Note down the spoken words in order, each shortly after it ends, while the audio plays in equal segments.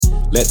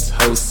Let's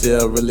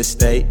wholesale real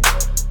estate.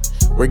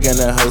 We're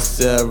gonna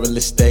wholesale real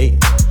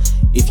estate.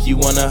 If you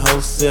wanna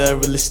wholesale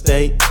real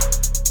estate,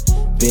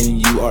 then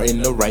you are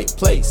in the right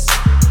place.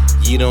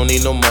 You don't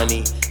need no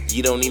money,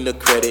 you don't need no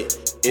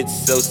credit.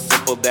 It's so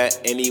simple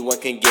that anyone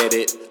can get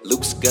it.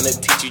 Luke's gonna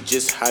teach you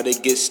just how to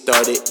get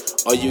started.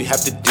 All you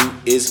have to do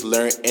is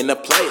learn and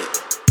apply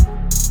it.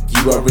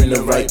 You are in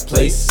the right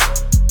place.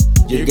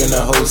 You're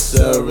gonna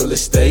wholesale real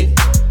estate.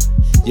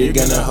 You're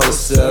gonna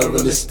wholesale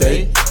real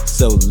estate.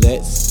 So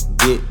let's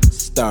get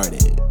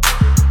started.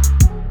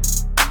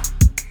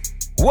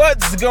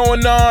 What's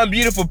going on,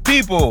 beautiful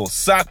people?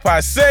 Sock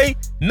Passe,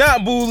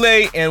 not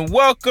Boule, and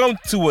welcome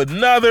to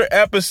another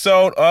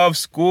episode of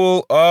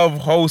School of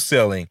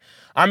Wholesaling.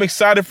 I'm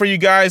excited for you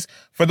guys.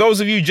 For those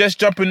of you just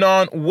jumping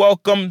on,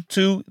 welcome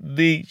to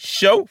the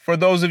show. For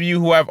those of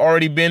you who have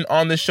already been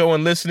on the show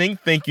and listening,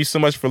 thank you so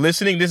much for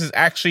listening. This is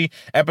actually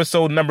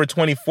episode number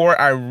 24.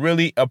 I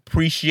really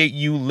appreciate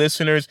you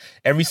listeners,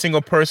 every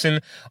single person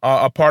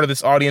a part of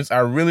this audience. I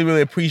really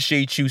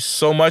appreciate you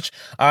so much.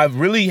 I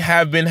really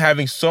have been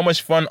having so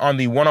much fun on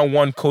the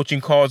one-on-one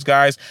coaching calls,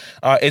 guys.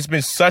 It's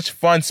been such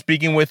fun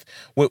speaking with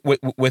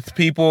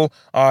people,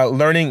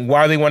 learning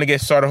why they want to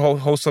get started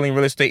wholesaling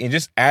real estate and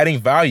just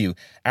adding value,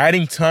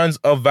 adding tons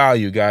of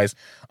value, guys.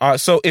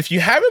 So if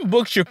you haven't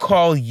booked your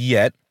call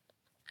yet,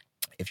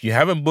 if you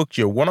haven't booked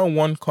your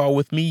one-on-one call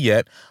with me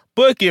yet,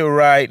 book it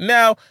right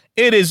now.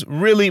 It is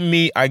really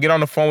me. I get on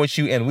the phone with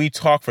you and we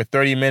talk for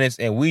 30 minutes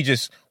and we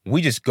just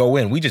go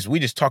in. We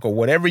just talk about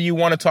whatever you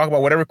want to talk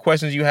about, whatever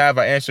questions you have,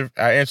 I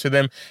answer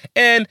them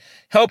and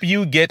help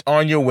you get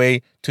on your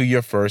way to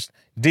your first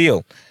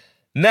deal.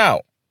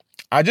 Now,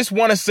 I just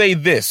want to say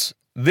this.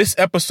 This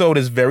episode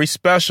is very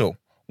special.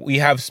 We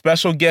have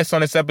special guests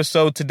on this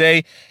episode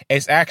today.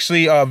 It's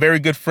actually a very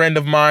good friend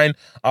of mine,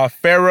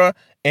 Farah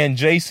and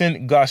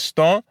Jason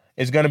Gaston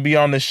is going to be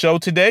on the show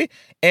today.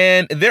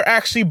 And they're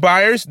actually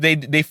buyers.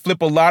 They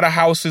flip a lot of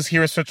houses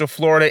here in Central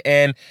Florida.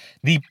 And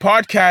the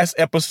podcast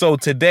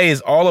episode today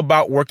is all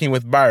about working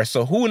with buyers.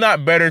 So who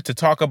not better to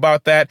talk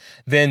about that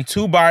than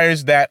two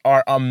buyers that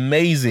are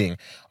amazing.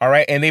 All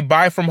right. And they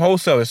buy from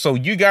wholesalers. So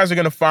you guys are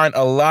going to find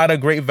a lot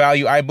of great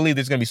value. I believe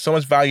there's going to be so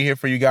much value here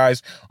for you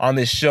guys on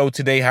this show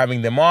today,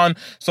 having them on.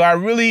 So I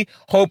really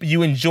hope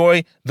you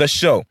enjoy the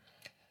show.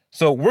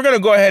 So we're going to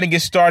go ahead and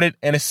get started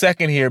in a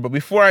second here. But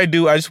before I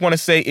do, I just want to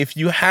say, if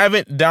you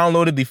haven't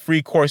downloaded the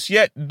free course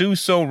yet, do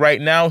so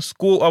right now,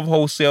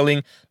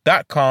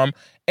 schoolofwholesaling.com.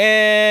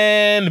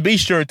 And be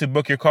sure to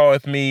book your call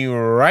with me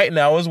right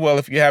now as well,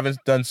 if you haven't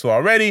done so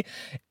already,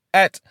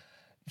 at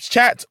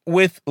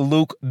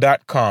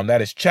chatwithluke.com.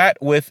 That is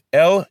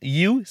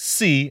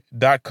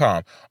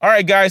chatwithluc.com. All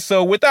right, guys.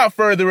 So without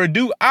further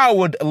ado, I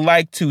would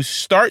like to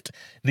start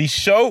the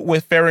show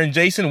with Farah and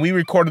Jason. We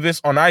recorded this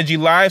on IG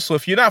Live. So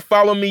if you're not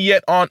following me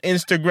yet on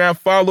Instagram,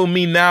 follow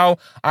me now.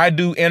 I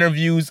do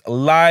interviews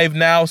live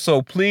now.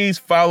 So please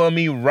follow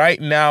me right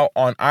now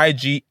on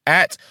IG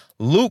at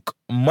Luke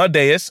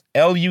Madeus,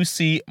 Luc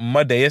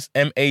Madeus,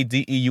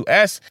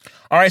 Madeus.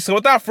 All right, so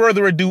without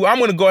further ado, I'm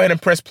going to go ahead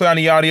and press play on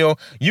the audio.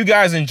 You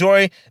guys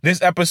enjoy this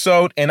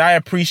episode, and I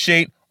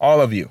appreciate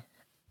all of you.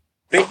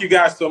 Thank you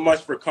guys so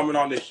much for coming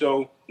on the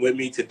show with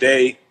me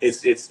today.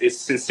 It's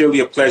sincerely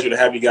a pleasure to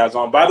have you guys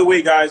on. By the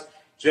way, guys,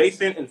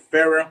 Jason and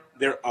Farah,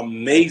 they're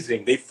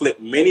amazing. They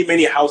flip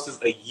many houses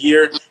a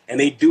year, and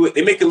they do it.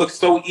 They make it look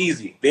so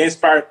easy. They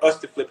inspired us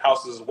to flip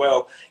houses as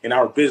well in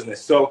our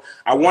business. So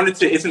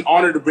it's an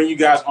honor to bring you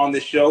guys on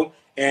this show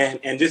and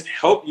just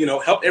help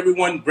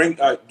everyone bring,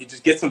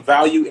 just get some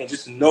value and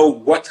just know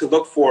what to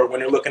look for when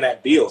they're looking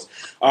at deals.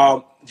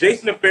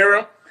 Jason and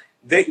Farah,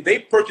 they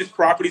purchase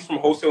properties from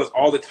wholesalers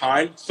all the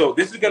time. So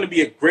this is going to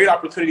be a great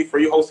opportunity for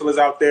you wholesalers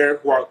out there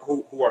who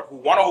want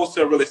to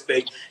wholesale real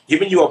estate,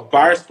 giving you a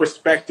buyer's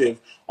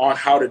perspective on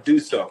how to do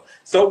so.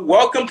 So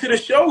welcome to the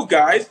show,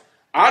 guys.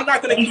 I'm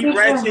not going to keep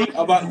ranting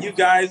about you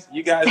guys.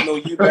 You guys know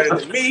you better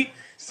than me.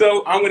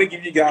 So I'm going to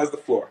give you guys the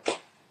floor.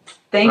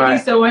 Thank you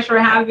so much for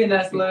having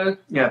us, Luke.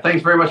 Yeah,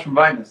 thanks very much for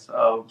inviting us.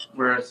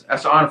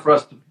 It's an honor for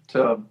us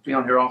to be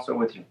on here also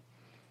with you.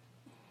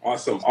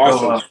 Awesome.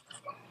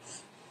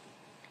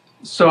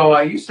 So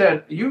you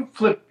said it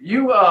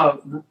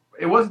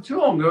wasn't too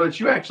long ago that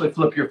you actually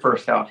flipped your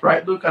first house,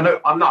 right, Luke? I know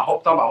I'm not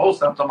talking about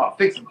wholesale, I'm talking about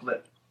fix and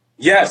flip.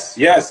 Yes.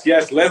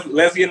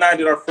 Leslie and I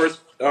did our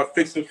first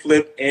fix and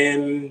flip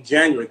in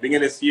January,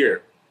 beginning of this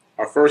year.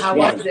 Our first one.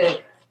 How was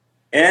it?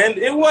 And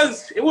it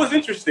was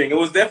interesting. It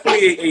was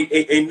definitely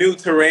a new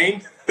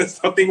terrain,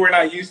 something we're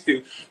not used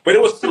to. But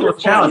it was super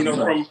fun,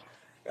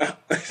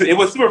 it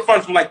was super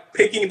fun from like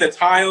picking the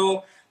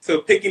tile to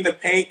picking the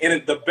paint,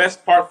 and the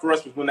best part for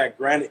us was when that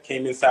granite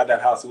came inside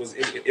that house. It was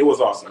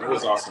awesome. It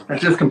was awesome. It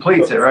just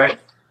completes it, right?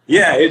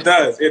 Yeah, it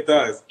does.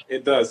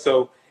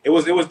 So it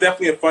was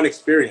definitely a fun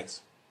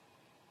experience.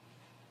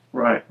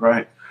 Right.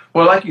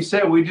 Well, like you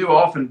said, we do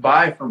often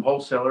buy from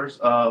wholesalers,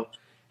 but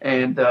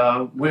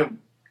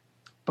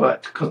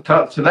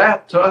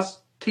to us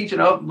teaching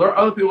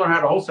other people learn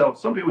how to wholesale.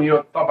 Some people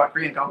talk about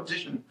creating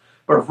competition,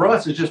 but for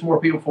us, it's just more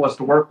people for us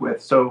to work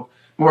with. So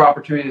more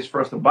opportunities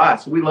for us to buy.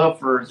 So we love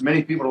for as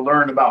many people to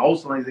learn about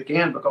wholesaling as they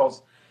can,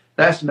 because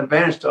that's an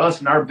advantage to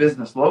us in our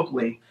business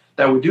locally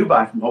that we do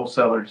buy from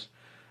wholesalers.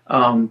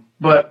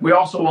 But we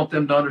also want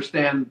them to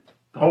understand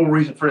the whole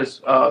reason for this,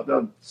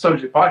 the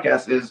subject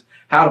podcast, is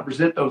how to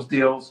present those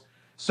deals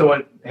so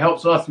it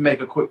helps us make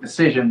a quick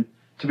decision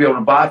to be able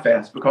to buy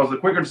fast, because the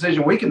quicker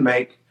decision we can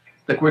make,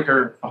 the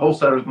quicker a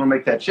wholesaler is going to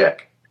make that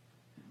check.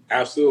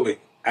 Absolutely.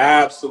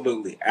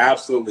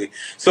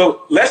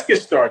 So let's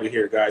get started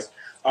here, guys.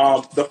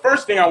 The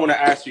first thing I want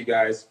to ask you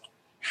guys,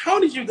 how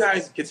did you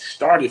guys get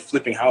started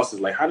flipping houses?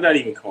 Like, how did that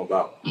even come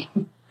about?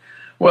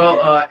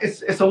 Well,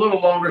 it's a little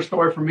longer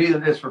story for me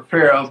than it is for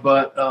Farrah,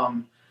 but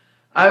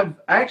I've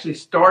actually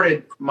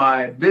started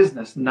my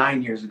business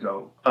 9 years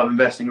ago of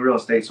investing in real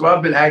estate. So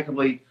I've been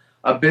actively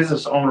a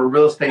business owner,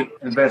 real estate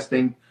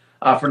investing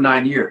for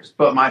 9 years.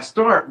 But my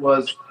start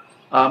was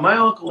my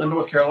uncle in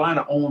North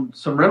Carolina owned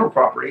some rental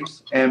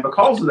properties. And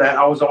because of that,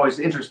 I was always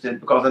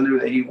interested, because I knew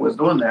that he was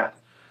doing that.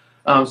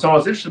 So I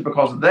was interested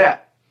because of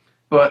that.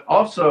 But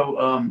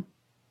also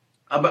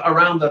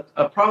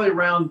probably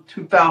around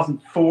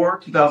 2004,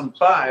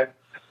 2005,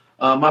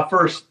 my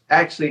first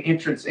actually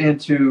entrance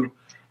into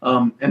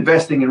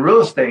investing in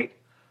real estate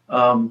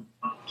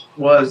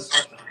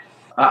was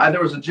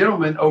there was a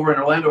gentleman over in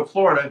Orlando,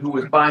 Florida, who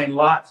was buying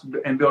lots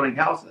and building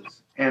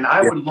houses. And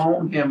I would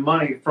loan him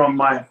money from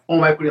my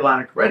home equity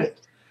line of credit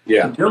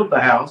to build the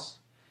house.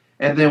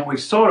 And then we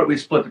sold it, we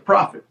split the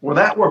profit. Well,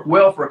 that worked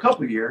well for a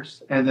couple of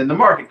years, and then the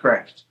market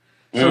crashed.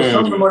 So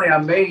some of the money I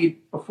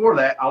made before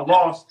that, I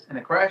lost in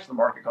a crash of the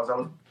market because I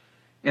was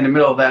in the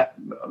middle of that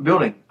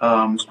building,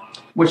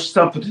 which is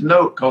something to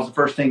note, because the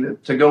first thing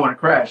to go in a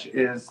crash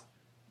is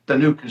the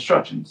new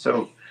construction.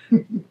 So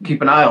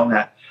keep an eye on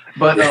that.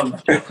 But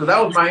so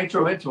that was my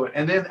intro into it.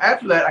 And then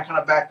after that, I kind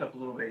of backed up a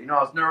little bit. I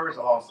was nervous.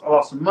 I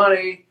lost some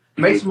money,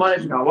 made some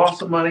money, I lost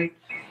some money.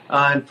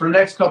 And for the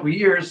next couple of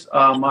years,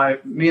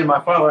 me and my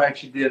father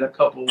actually did a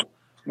couple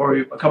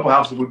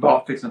houses we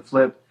bought, fix and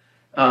flip.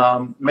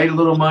 Made a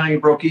little money,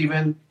 broke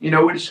even.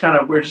 We're just trying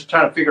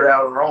to figure it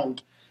out on our own.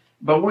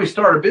 But when we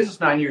started a business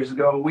 9 years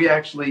ago, we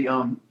actually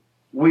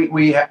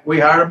we hired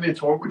a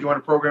mentor. We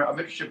joined a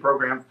mentorship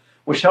program,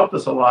 which helped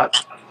us a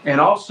lot.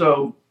 And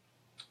also,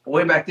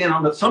 way back then,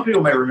 some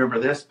people may remember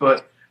this,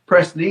 but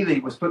Preston Ely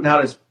was putting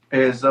out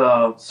his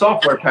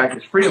software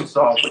package, Freedom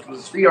Soft, which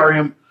was a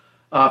CRM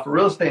for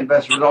real estate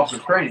investors, but also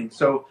training.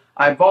 So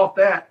I bought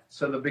that.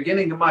 So the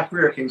beginning of my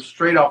career came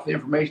straight off the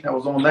information that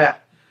was on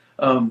that.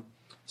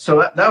 So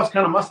that was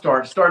kind of my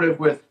start. It started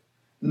with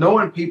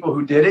knowing people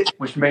who did it,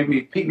 which made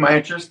me pique my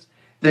interest.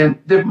 Then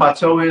dipped my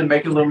toe in,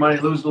 making a little money,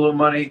 losing a little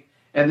money,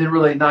 and then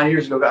really 9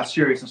 years ago got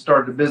serious and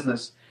started a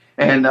business.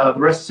 And the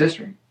rest is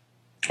history.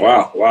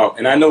 Wow.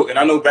 And I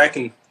know back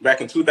in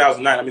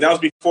 2009. I mean, that was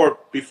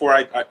before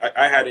I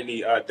had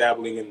any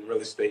dabbling in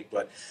real estate.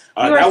 But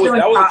that was a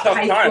tough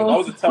time. That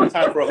was a tough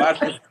time for a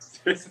lot of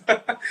investors.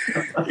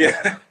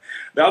 Yeah.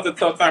 That was a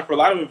tough time for a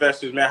lot of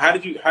investors, man. How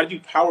did you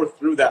power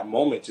through that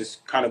moment,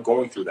 just kind of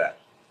going through that?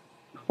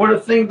 Well, the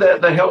thing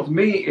that helped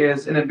me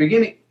is, in the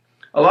beginning,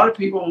 a lot of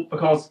people,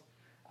 because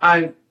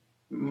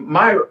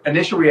my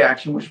initial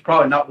reaction, which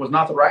was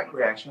not the right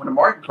reaction, when the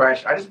market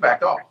crashed, I just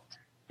backed off.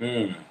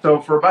 So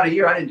for about a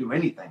year, I didn't do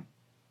anything,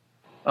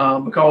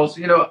 because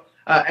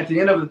at the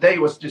end of the day,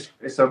 it was just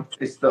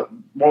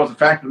what was the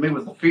factor to me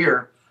was the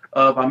fear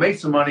of I made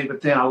some money,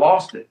 but then I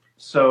lost it.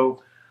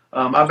 So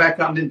I backed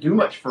out and didn't do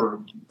much for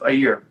a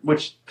year,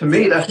 which to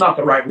me, that's not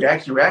the right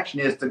reaction. The reaction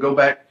is to go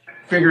back,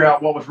 figure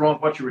out what was wrong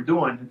with what you were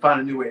doing, and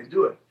find a new way to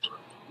do it.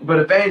 But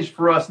advantage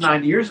for us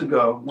 9 years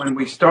ago when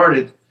we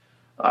started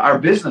our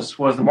business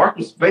was the market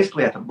was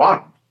basically at the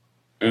bottom.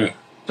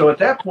 So at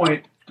that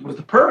point, it was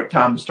the perfect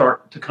time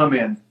to come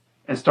in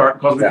and start,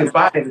 because we could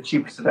buy it the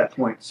cheapest at that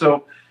point.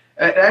 So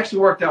it actually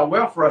worked out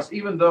well for us,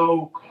 even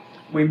though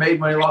we made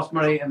money, lost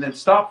money, and then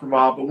stopped for a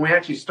while. But when we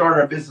actually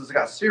started our business and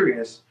got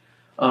serious,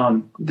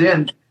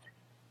 then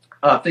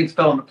things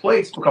fell into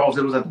place because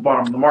it was at the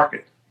bottom of the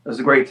market. It was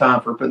a great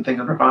time for putting things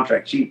under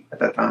contract cheap at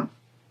that time.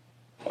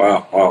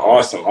 Wow.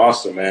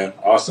 Awesome, man.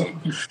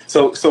 Awesome.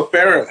 So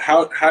Farrah,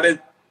 how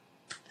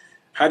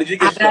did you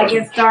get started? How did I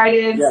get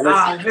started?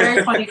 Yeah,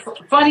 very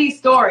funny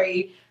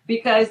story,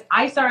 because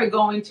I started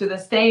going to the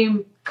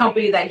same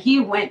company that he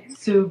went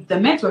to the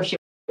mentorship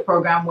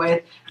program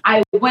with.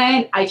 I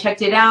went, I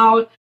checked it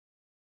out.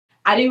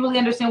 I didn't really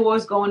understand what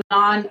was going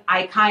on.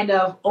 I kind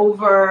of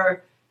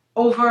overthought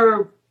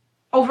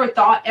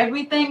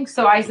everything.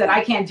 So I said,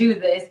 I can't do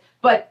this.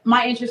 But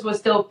my interest was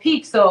still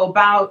piqued. So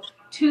about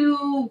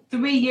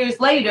 2-3 years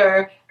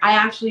later, I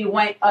actually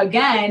went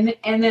again.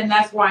 And then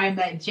that's where I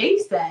met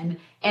Jason.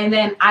 And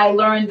then I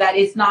learned that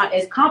it's not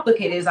as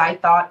complicated as I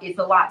thought. It's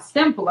a lot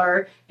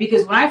simpler,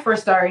 because when I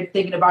first started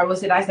thinking about real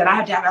estate, I said I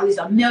have to have at least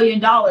 $1 million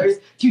to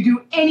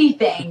do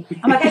anything.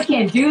 I'm like, I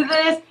can't do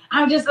this.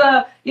 I'm just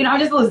a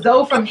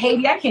Zoe from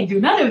Haiti. I can't do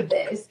none of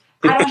this.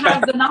 I don't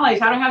have the knowledge.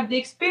 I don't have the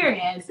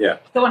experience. Yeah.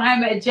 So when I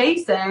met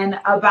Jason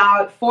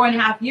about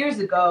 4.5 years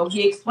ago,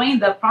 he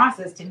explained the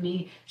process to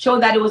me,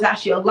 showed that it was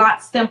actually a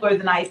lot simpler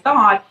than I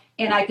thought,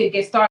 and I could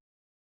get started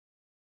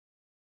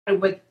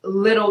with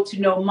little to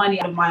no money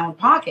out of my own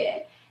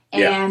pocket.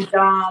 And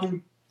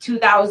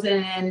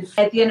 2000,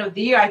 at the end of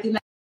the year, I think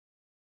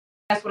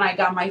that's when I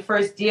got my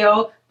first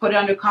deal, put it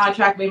under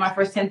contract, made my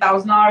first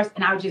 $10,000,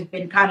 and I've just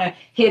been kind of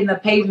hitting the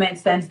pavement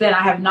since then.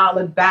 I have not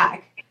looked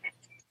back.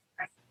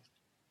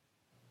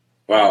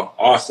 Wow,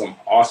 awesome,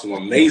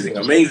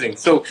 amazing.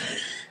 So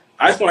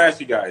I just want to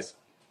ask you guys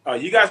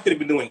could have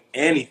been doing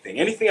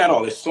anything at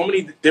all. There's so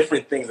many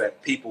different things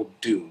that people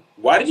do.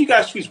 Why did you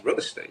guys choose real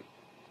estate?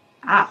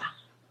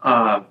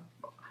 I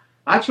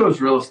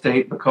chose real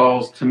estate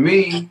because, to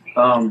me,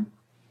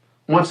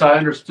 once I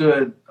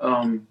understood,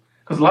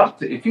 because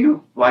if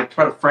you try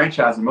to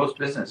franchise in most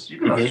business,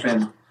 you're going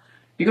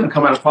to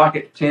come out of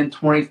pocket 10,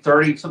 20,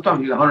 30,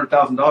 sometimes even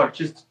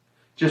 $100,000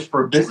 just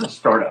for a business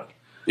startup.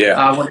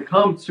 Yeah. When it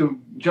comes to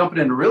jumping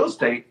into real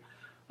estate,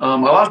 a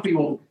lot of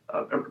people's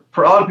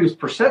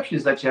perception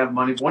is that you have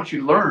money. Once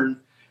you learn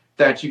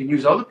that you can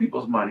use other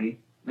people's money,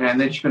 and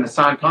then you can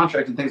sign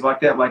contracts and things like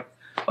that, like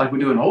we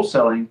do in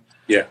wholesaling.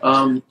 Yeah.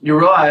 You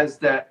realize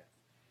that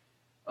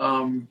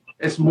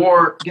it's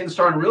more getting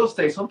started in real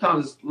estate.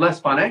 Sometimes it's less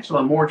financial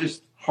and more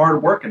just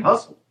hard work and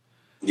hustle.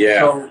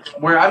 Yeah. So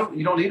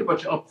you don't need a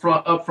bunch of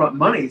upfront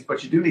monies,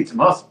 but you do need some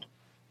hustle.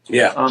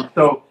 Yeah.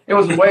 So it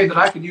was a way that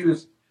I could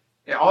use.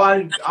 All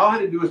I had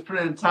to do was put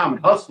in time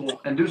and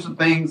hustle and do some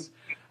things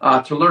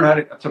to learn how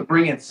to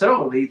bring in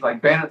several leads,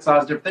 like bandit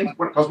size, different things.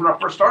 Because when I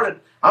first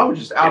started, I was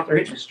just out there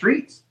hitting the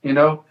streets,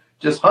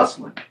 just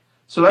hustling.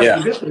 So that's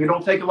the good thing. You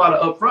don't take a lot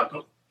of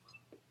upfront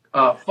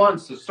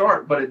funds to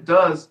start, but it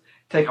does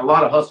take a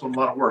lot of hustle and a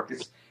lot of work.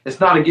 It's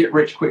not a get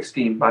rich quick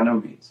scheme by no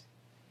means.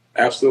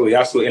 Absolutely.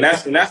 And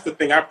that's the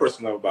thing I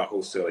personally love about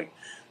wholesaling.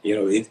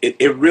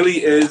 It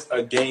really is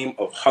a game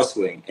of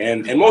hustling,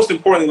 and most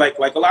importantly,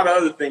 like a lot of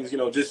other things,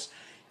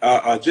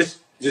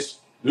 just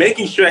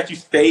making sure that you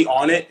stay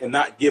on it and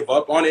not give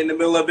up on it in the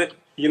middle of it,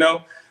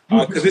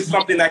 because it's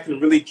something that can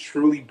really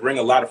truly bring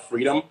a lot of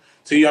freedom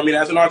to you. I mean,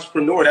 as an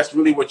entrepreneur, that's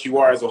really what you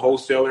are as a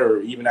wholesaler,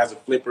 or even as a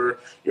flipper.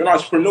 You're an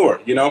entrepreneur,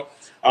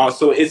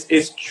 so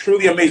it's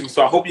truly amazing.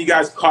 So I hope you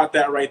guys caught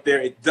that right there.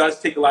 It does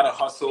take a lot of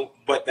hustle,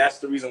 but that's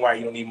the reason why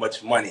you don't need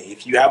much money.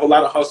 If you have a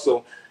lot of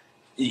hustle,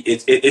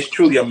 it's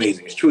truly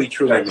amazing. It's truly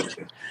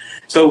amazing.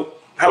 So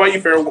how about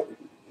you, Farrah?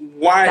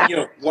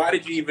 Why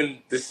did you even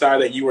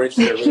decide that you were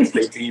interested in real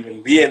estate to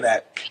even be in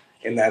that?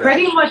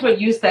 Pretty much what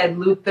you said,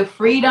 Luke. The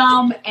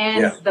freedom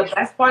and the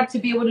best part to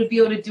be able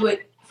to do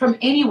it from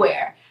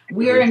anywhere.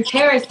 We were in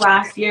Paris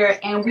last year,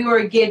 and we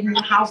were getting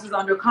houses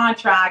under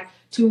contract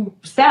to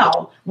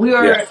sell. We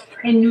were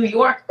in New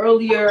York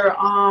earlier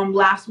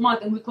last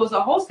month, and we closed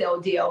a wholesale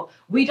deal.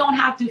 We don't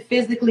have to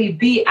physically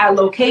be at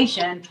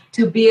location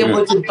to be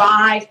able to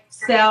buy,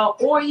 sell,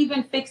 or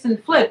even fix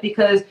and flip,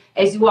 because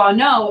as you all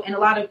know, and a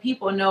lot of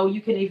people know,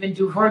 you can even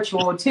do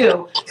virtual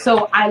too.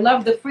 So I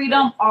love the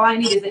freedom. All I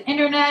need is the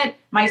internet,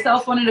 my cell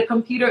phone, and a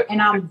computer,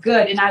 and I'm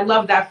good. And I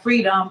love that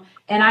freedom.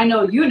 And I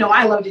know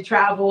I love to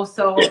travel,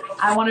 so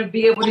I want to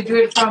be able to do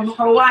it from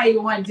Hawaii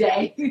one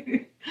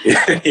day.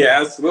 Yeah,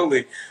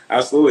 absolutely.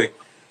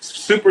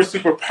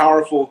 Super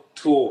powerful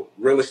tool.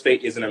 Real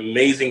estate is an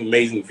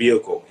amazing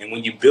vehicle, and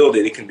when you build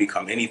it, it can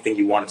become anything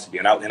you want it to be.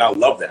 And I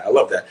love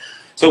that.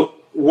 So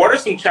what are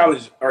some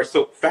challenges? All right,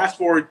 so fast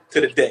forward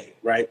to the day,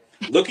 right?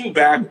 Looking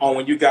back on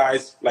when you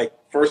guys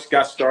first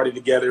got started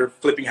together,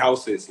 flipping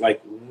houses,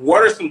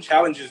 what are some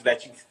challenges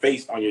that you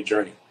faced on your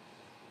journey?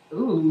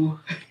 Ooh.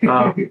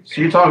 So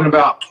you're talking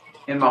about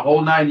in my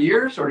whole 9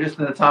 years, or just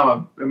in the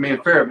time me and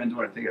Farrah have been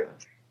doing it together?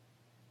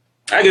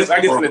 I guess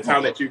in the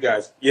time that you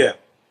guys,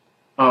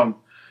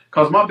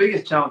 because my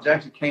biggest challenge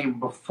actually came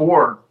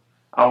before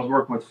I was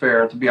working with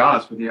Farrah, to be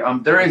honest with you.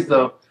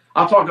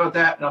 I'll talk about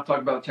that, and I'll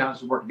talk about the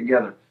challenges of working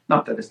together.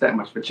 Not that it's that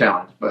much of a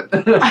challenge, but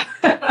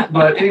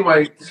but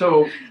anyway,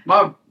 so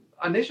my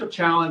initial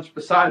challenge,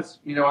 besides,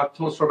 I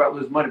told a story about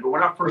losing money, but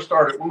when I first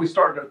started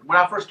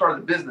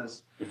the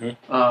business,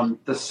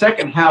 the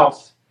second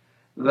house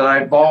that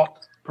I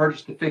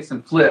purchased to fix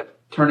and flip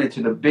turned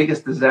into the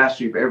biggest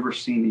disaster you've ever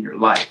seen in your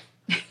life.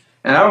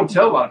 And I don't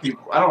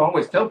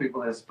always tell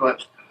people this,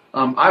 but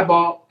I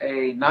bought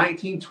a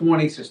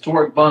 1920s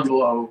historic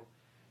bungalow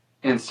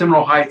in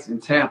Seminole Heights in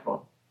Tampa,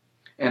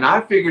 and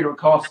I figured it would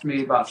cost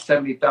me about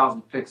 $70,000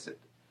 to fix it.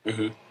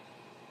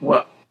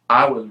 Well,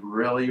 I was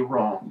really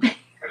wrong.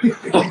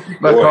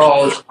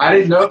 Because I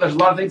didn't know, there's a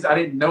lot of things I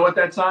didn't know at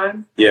that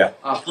time. Yeah.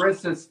 For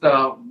instance,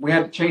 we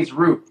had to change the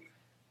roof.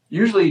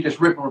 Usually you just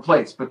rip and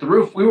replace, but the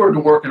roof we were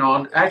working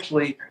on,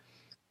 actually,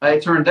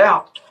 it turned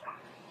out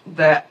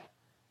that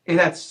it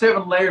had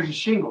 7 layers of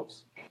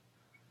shingles.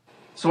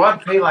 So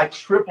I'd pay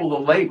triple the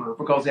labor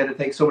because they had to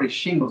take so many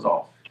shingles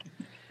off.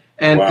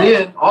 And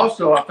then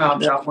also I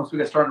found out, once we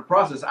got started in the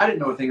process, I didn't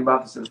know anything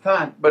about this at the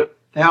time, but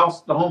the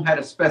home had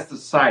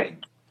asbestos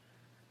siding.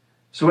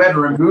 So we had to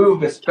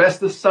remove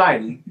asbestos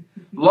siding.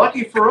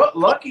 Lucky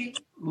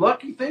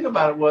thing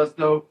about it was,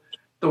 though,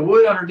 the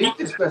wood underneath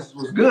the asbestos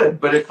was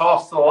good, but it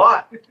cost a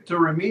lot to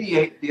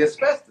remediate the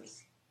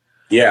asbestos.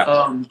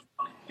 Yeah.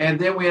 And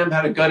then we had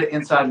to gut it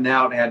inside and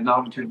out. It had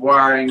non-tube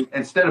wiring.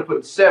 Instead of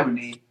putting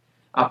 70,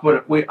 I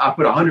put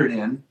 100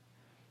 in,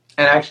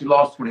 and actually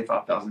lost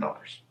 $25,000.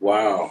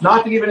 Wow!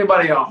 Not to give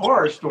anybody a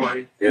horror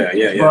story.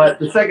 Yeah. But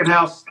the second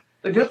house,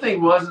 the good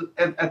thing was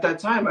at that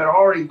time I'd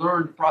already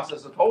learned the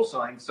process of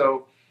wholesaling.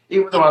 So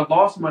even though I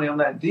lost money on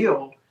that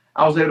deal,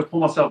 I was able to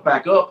pull myself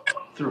back up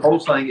through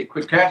wholesaling, get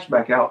quick cash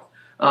back out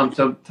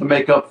to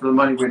make up for the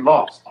money we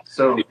lost.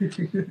 So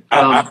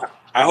I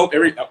hope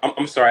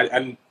I'm sorry.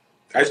 I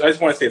just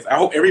want to say this. I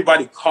hope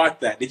everybody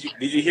caught that. Did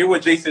you hear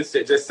what Jason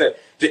just said?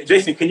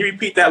 Jason, can you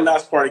repeat that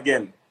last part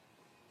again?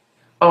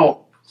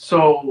 Oh,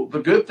 so the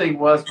good thing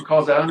was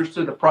because I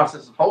understood the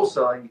process of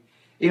wholesaling,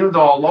 even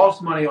though I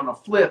lost money on a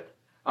flip,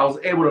 I was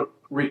able to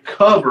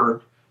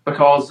recover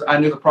because I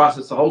knew the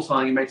process of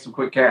wholesaling and make some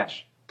quick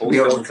cash. That's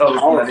the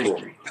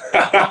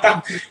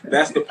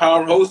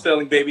power of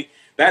wholesaling, baby.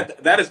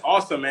 That is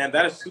awesome, man.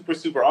 That is super,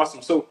 super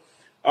awesome. So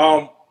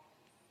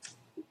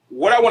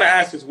what I want to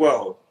ask as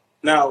well,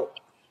 now,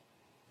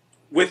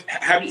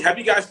 have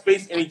you guys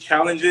faced any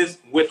challenges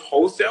with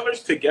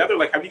wholesalers together?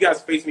 Like, have you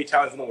guys faced any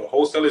challenges with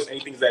wholesalers?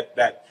 Anything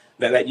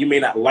that you may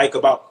not like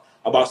about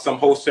some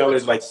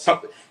wholesalers? Like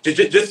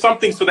just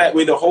something so that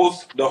way the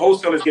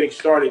wholesalers getting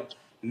started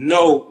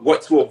know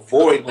what to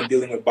avoid when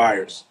dealing with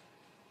buyers.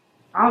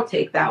 I'll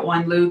take that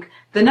one, Luke.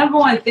 The number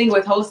one thing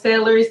with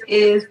wholesalers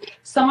is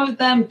some of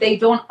them, they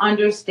don't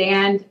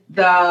understand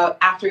the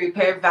after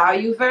repair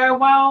value very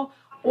well.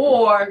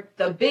 Or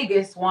the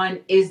biggest one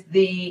is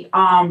the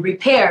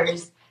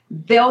repairs.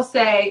 They'll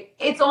say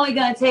it's only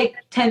going to take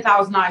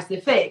 $10,000 to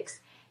fix.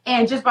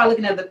 And just by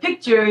looking at the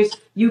pictures,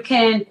 you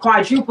can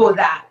quadruple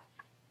that.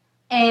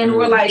 And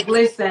we're like,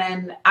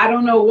 listen, I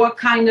don't know what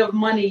kind of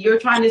money you're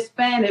trying to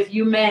spend. If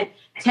you meant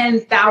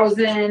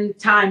 10,000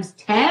 times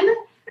 10,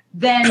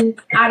 then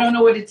I don't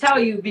know what to tell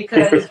you,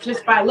 because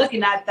just by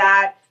looking at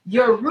that,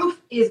 your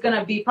roof is going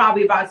to be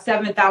probably about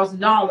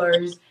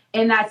 $7,000.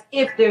 And that's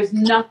if there's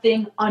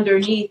nothing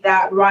underneath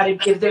that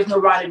if there's no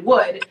rotted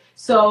wood.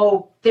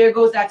 So there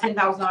goes that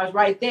 $10,000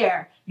 right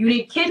there. You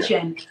need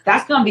kitchen,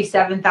 that's going to be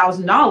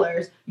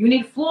 $7,000. You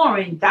need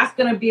flooring, that's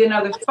going to be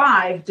another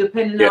 $5,000,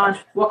 depending on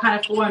what kind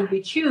of flooring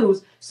we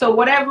choose. So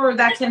whatever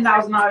that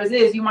 $10,000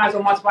 is, you might as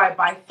well multiply it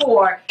by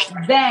 4.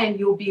 Then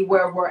you'll be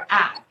where we're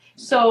at.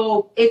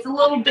 So it's a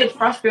little bit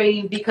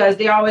frustrating because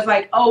they're always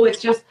like, oh,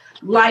 it's just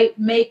light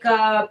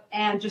makeup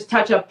and just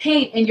touch up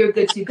paint and you're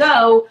good to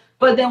go.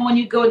 But then when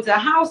you go into a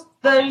house,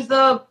 there's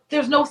no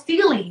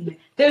ceiling.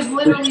 There's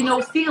literally no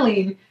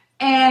ceiling.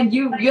 And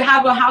you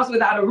have a house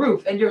without a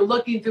roof and you're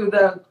looking through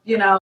the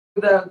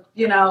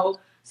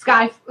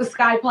sky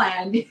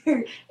plan.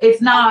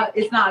 It's not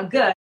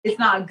good. It's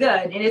not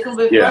good. And it's a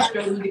little bit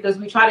frustrating because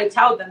we try to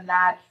tell them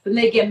that, but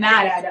they get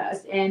mad at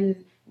us.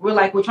 And we're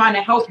like, we're trying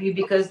to help you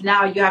because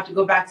now you have to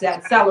go back to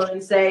that seller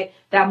and say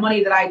that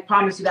money that I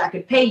promised you that I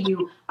could pay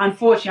you,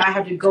 unfortunately, I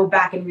have to go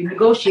back and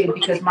renegotiate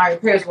because my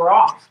repairs were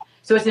off.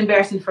 So it's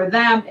embarrassing for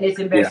them and it's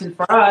embarrassing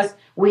for us.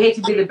 We hate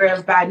to be the bearer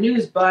of bad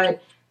news,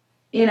 but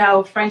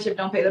friendship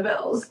don't pay the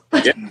bills.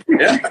 I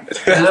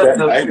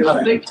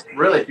think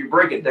really, if you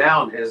break it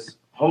down, is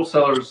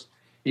wholesalers,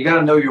 you got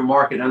to know your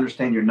market and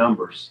understand your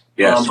numbers.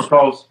 Yes.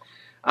 Because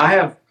I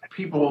have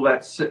people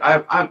that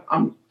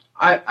I'm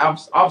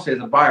obviously as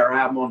a buyer, I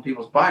have them on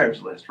people's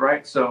buyers list,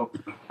 right? So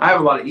I have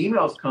a lot of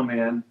emails come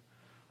in,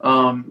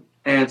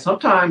 and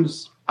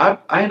sometimes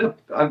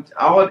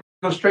I'll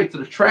go straight to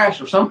the trash,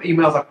 or some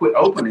emails I quit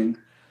opening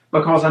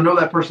because I know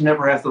that person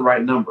never has the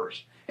right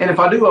numbers. And if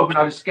I do open,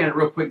 I just scan it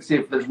real quick and see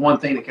if there's one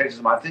thing that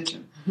catches my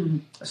attention.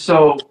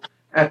 So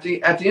at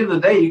the end of the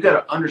day, you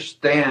got to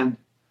understand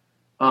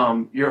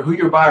who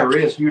your buyer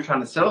is, who you're trying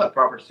to sell that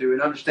property to,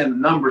 and understand the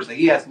numbers that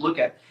he has to look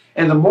at.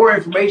 And the more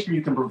information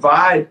you can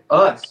provide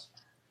us,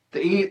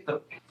 the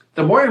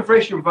more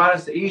information you provide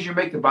us, the easier you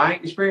make the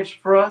buying experience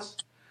for us.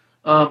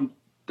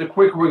 The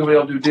quicker we're going to be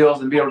able to do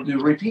deals and be able to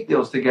do repeat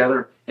deals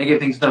together and get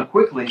things done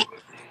quickly,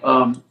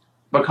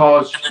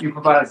 because you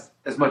provide us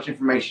as much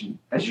information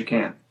as you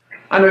can.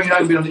 I know you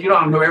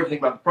don't know everything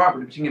about the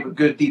property, but you can give a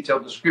good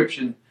detailed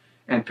description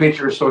and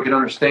pictures so we can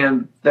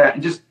understand that.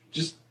 And just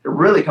it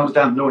really comes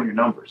down to knowing your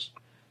numbers.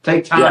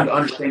 Take time to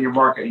understand your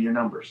market and your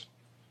numbers.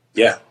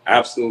 Yeah,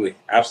 absolutely.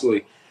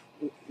 Absolutely.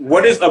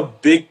 What is a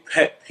big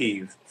pet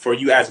peeve for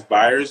you as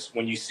buyers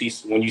when you see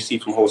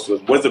from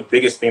wholesalers? What is the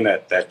biggest thing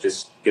that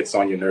just gets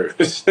on your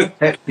nerves?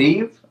 Pet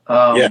peeve?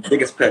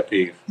 Biggest pet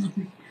peeve.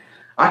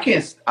 I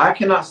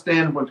cannot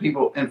stand when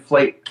people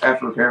inflate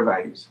after repair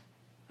values.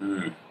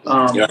 And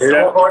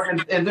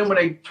then when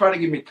they try to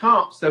give me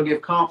comps, they'll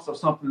give comps of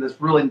something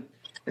that's really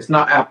it's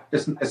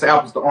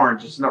apples to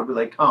orange. It's not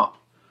really a comp.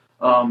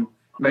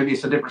 Maybe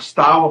it's a different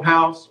style of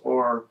house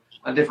or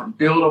a different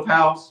build of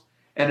house,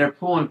 and they're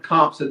pulling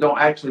comps that don't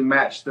actually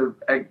match the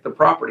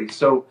property.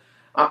 So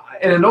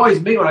it annoys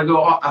me when I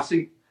go.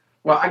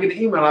 I get an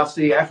email. I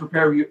see after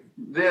repair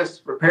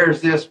this,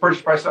 repairs this,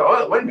 purchase price.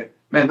 Oh, wait a minute,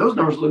 man, those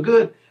numbers look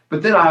good.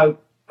 But then I'm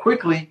going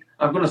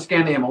to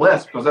scan the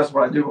MLS because that's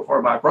what I do before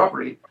I buy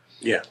property.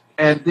 Yeah.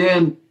 And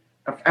then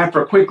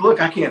after a quick look,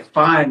 I can't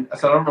find. I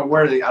said I don't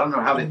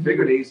know how they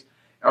figure these,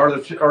 or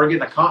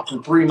getting a comp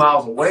from 3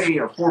 miles away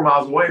or 4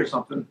 miles away or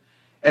something.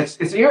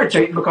 it's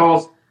irritating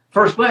because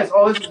first glance,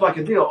 this is like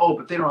a deal.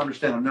 But they don't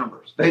understand the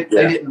numbers. They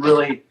didn't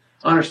really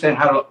understand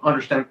how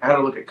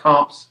to look at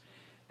comps,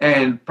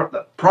 and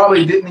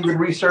probably didn't even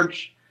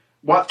research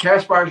what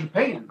cash buyers are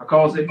paying.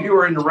 Because if you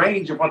were in the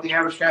range of what the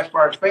average cash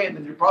buyer is paying,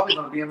 then you're probably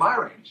going to be in my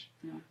range.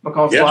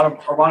 Because a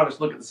lot of us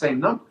look at the same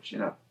numbers,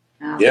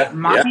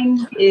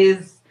 Mine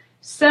is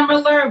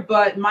similar,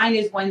 but mine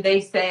is when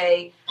they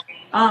say,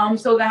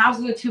 so the house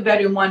is a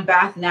 2-bedroom,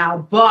 1-bath now,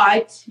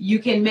 but you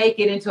can make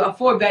it into a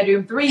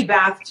 4-bedroom,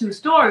 3-bath,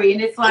 2-story.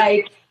 And it's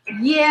like,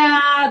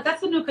 yeah,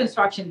 that's a new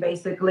construction,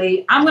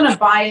 basically. I'm going to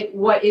buy it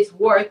what it's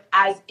worth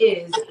as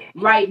is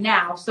right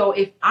now. So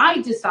if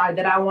I decide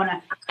that I want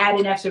to add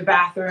an extra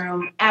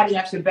bathroom, add an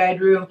extra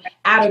bedroom,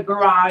 add a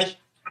garage,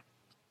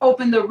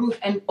 open the roof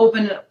and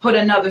put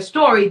another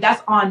story,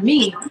 that's on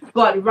me.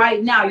 But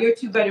right now, your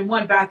 2-bedroom,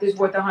 1-bath is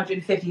worth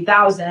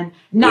 $150,000,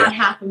 not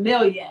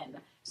 $500,000.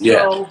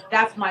 So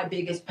that's my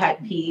biggest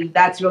pet peeve.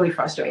 That's really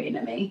frustrating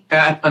to me.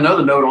 And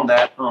another note on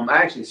that, I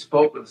actually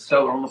spoke with the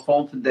seller on the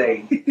phone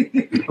today,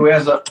 who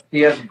has a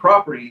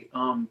property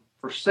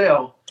for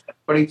sale,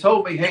 but he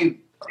told me, hey,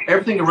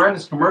 everything around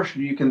is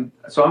commercial. You can,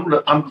 so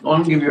I'm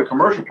gonna give you a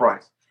commercial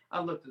price.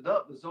 I looked it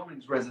up. The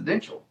zoning's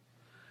residential.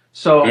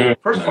 So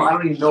first of all, I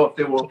don't even know if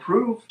they will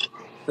approve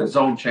the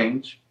zone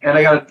change, and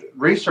I got to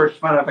research to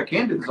find out if I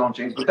can do the zone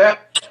change. But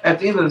that, at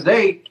the end of the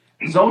day,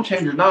 zone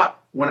change or not,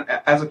 when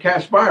as a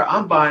cash buyer,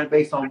 I'm buying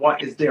based on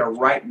what is there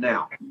right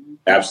now.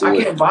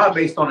 Absolutely. I can't buy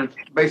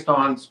based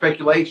on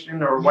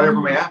speculation or whatever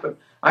may happen.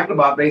 I can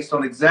buy based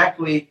on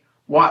exactly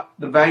what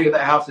the value of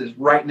that house is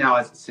right now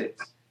as it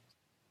sits.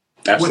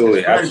 Absolutely. With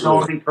the current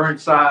zoning, current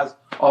size,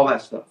 all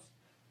that stuff.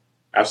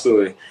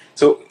 Absolutely.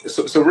 So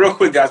real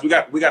quick, guys, we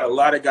got a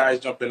lot of guys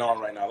jumping on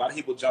right now. A lot of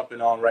people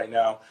jumping on right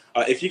now.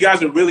 If you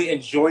guys are really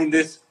enjoying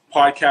this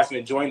podcast and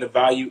enjoying the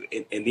value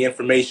and the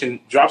information,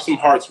 drop some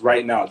hearts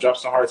right now. Drop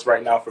some hearts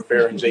right now for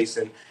Farrah and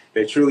Jason.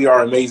 They truly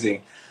are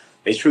amazing.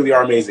 They truly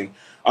are amazing.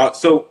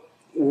 So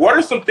what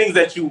are some things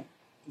that you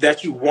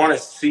want to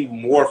see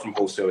more from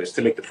wholesalers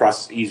to make the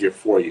process easier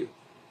for you?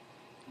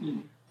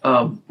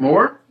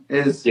 More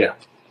is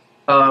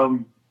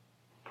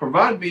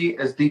provide me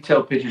as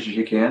detailed pictures as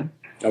you can.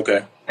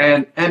 Okay.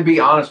 And be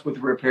honest with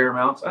the repair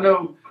amounts. I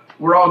know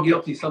we're all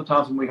guilty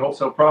sometimes when we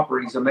wholesale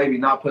properties of maybe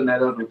not putting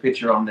that ugly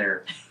picture on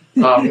there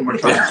when we're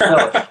trying to sell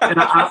it. And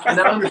I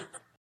understand.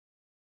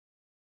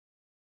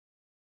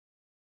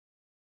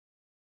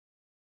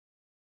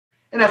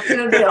 And at the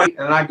end of the day,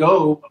 and I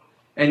go,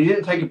 and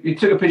you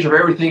took a picture of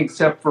everything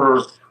except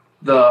for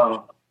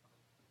the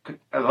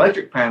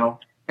electric panel,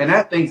 and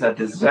that thing's a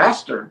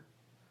disaster.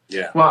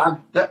 Yeah.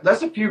 Well,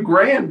 that's a few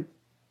grand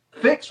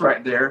fix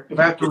right there. If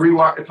I have to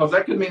rewire, because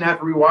that could mean I have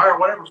to rewire or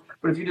whatever.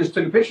 But if you just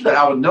took a picture of that,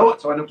 I would know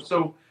it.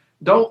 So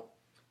don't.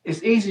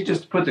 It's easy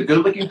just to put the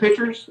good-looking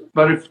pictures,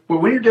 but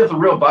when you're dealing with a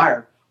real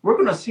buyer, we're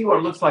going to see what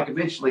it looks like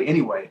eventually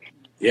anyway.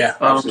 Yeah.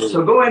 Absolutely.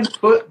 So go ahead and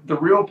put the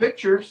real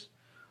pictures.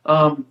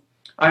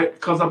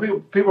 Because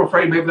people are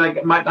afraid maybe they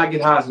might not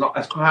get as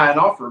high an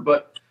offer,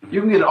 but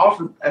you can get an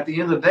offer at the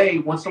end of the day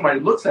when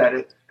somebody looks at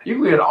it. You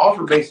can get an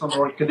offer based on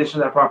the condition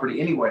of that property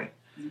anyway.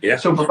 Yeah.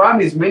 So provide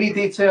me as many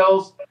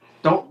details.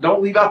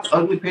 Don't leave out the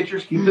ugly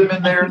pictures. Keep them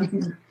in there,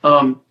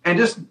 and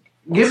just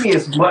give me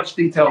as much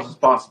details as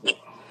possible.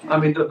 I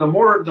mean, the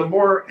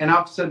more, and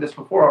I've said this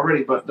before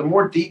already, but the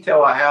more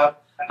detail I have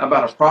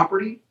about a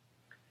property,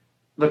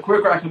 the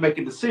quicker I can make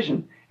a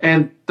decision.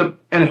 And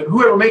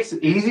whoever makes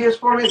it easiest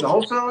for me as a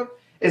wholesaler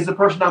is the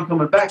person I'm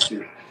coming back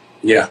to.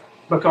 Yeah.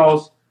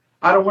 Because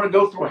I don't want to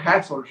go through a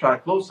hassle to try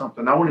to close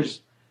something. I want to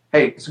just,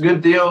 hey, it's a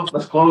good deal.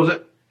 Let's close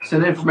it.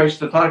 Send information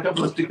to the title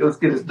company. Let's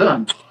get this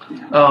done.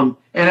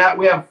 And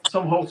we have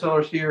some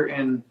wholesalers here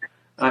in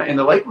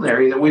the Lakeland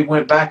area that we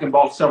went back and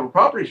bought several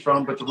properties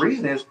from. But the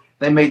reason is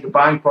they made the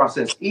buying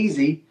process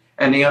easy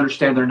and they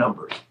understand their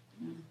numbers.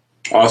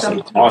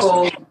 Awesome.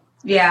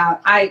 Yeah,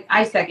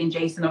 I second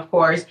Jason, of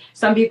course.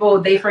 Some people,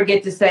 they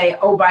forget to say,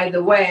 oh, by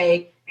the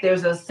way,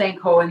 there's a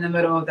sinkhole in the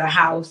middle of the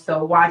house,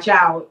 so watch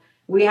out.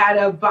 We had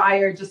a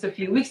buyer just a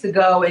few weeks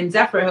ago in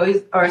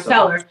Zephyrhills, or a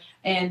seller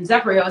in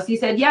Zephyrhills. He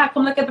said, yeah,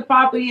 come look at the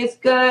property. It's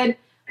good.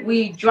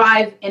 We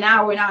drive an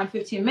hour and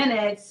 15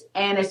 minutes,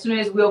 and as soon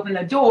as we open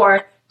the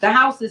door, the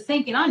house is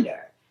sinking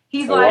under.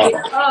 He's it's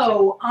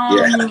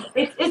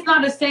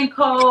not a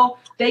sinkhole.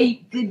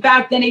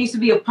 Back then it used to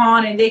be a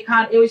pond, and it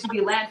used to be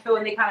a landfill,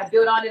 and they kind of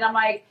built on it. I'm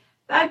like,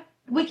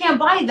 we can't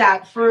buy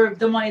that for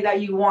the money that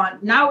you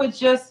want. Now it's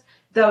just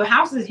the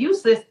house is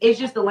useless. It's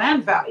just the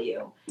land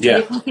value. Yeah.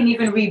 If we can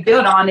even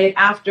rebuild on it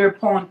after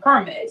pulling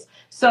permits.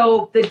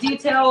 So the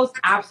details,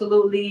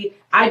 absolutely.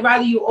 I'd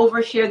rather you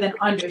overshare than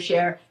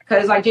undershare,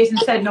 because like Jason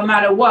said, no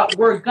matter what,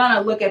 we're gonna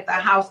look at the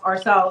house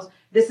ourselves.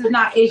 This is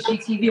not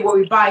HGTV where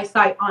we buy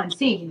sight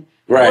unseen.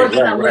 We're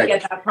gonna look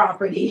at that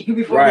property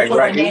before we put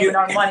our name and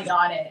our money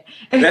on it.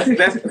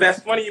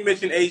 That's funny you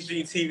mentioned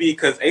HGTV,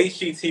 because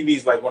HGTV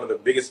is like one of the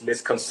biggest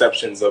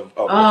misconceptions of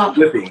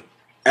flipping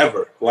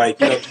ever. Like,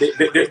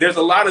 there's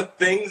a lot of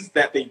things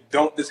that they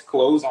don't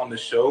disclose on the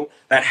show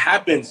that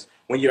happens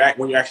when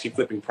you're actually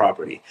flipping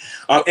property.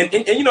 And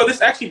you know,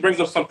 this actually brings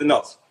up something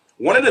else.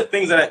 One of the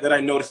things that I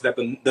noticed that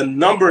the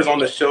numbers on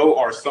the show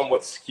are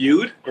somewhat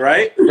skewed,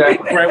 right?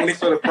 Exactly. Right, when they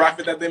show the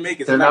profit that they make,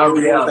 it's They're not not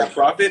really reality. that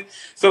profit.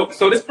 So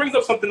this brings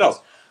up something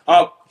else.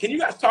 Can you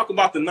guys talk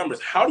about the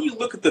numbers? How do you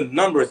look at the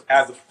numbers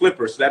as a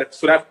flipper so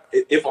that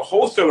if a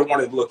wholesaler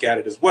wanted to look at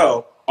it as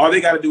well, all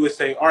they got to do is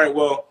say, all right,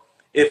 well,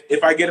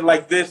 if I get it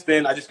like this,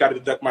 then I just got to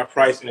deduct my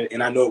price,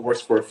 and I know it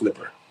works for a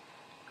flipper.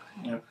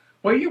 Yeah.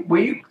 Well,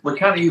 we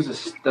kind of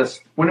use this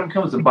when it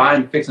comes to buy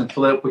and fix and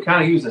flip. We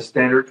kind of use a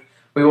standard.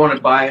 We want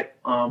to buy it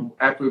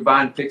after we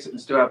buy and fix it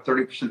and still have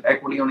 30%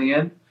 equity on the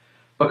end.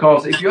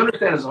 Because if you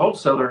understand as a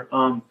wholesaler,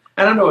 and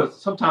I know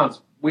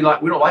sometimes we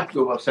don't like to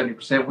go above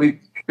 70%.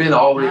 We've been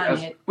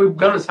we've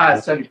gone as high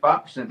as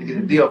 75% to get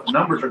a deal if the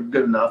numbers are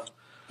good enough.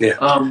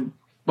 Yeah.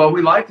 But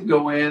we like to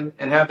go in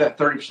and have that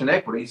 30%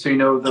 equity. So, you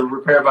know, the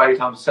repair value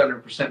times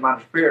 70%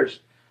 minus repairs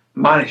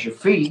minus your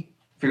fee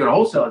if you're going to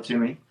wholesale it to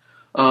me.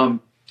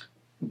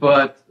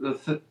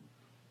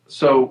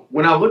 So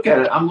when I look at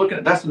it,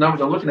 that's the numbers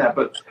I'm looking at.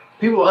 But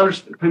people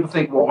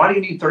think, well, why do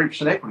you need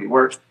 30% equity?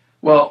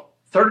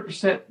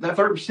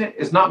 30%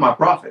 is not my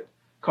profit.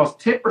 Because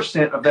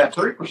 10% of that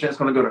 30% is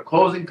going to go to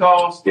closing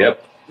costs,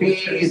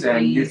 fees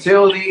and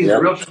utilities,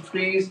 realtor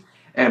fees,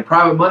 and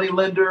private money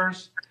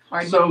lenders.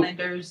 So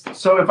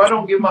if I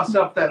don't give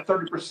myself that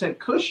 30%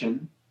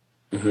 cushion,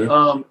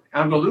 I'm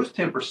going to lose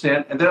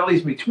 10%, and that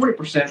leaves me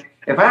 20%.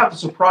 If I have a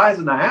surprise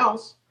in the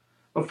house,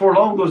 before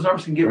long, those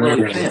numbers can get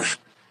really thin.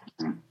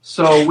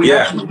 So we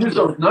have to use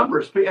those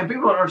numbers, and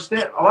people don't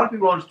understand. A lot of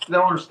people don't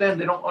understand.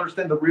 They don't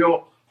understand the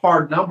real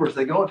hard numbers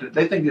they go into.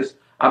 They think just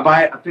I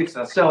buy it, I fix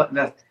it, I sell it, and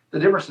that's the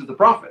difference is the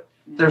profit.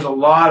 There's a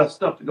lot of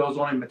stuff that goes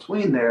on in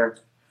between there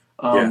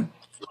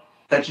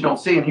that you don't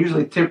see, and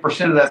usually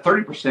 10% of that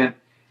 30%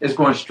 is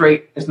going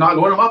straight. It's not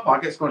going to my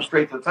pocket. It's going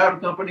straight to the title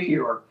company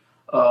or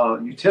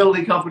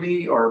utility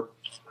company or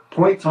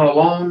points on a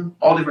loan,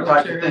 all different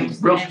types of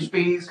things, realtor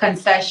fees,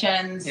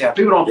 concessions. Yeah,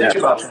 people don't think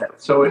about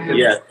that. So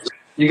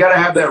you got to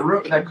have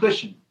that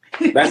cushion.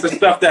 That's the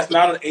stuff that's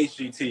not on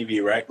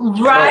HGTV, right?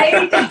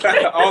 Right.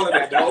 All of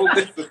that, the whole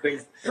list of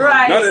things.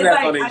 Right. None of that's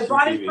like, on HGTV. I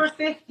bought it for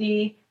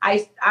 $50.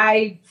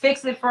 I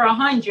fixed it for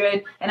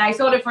 $100, and I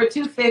sold it for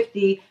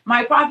 $250.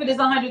 My profit is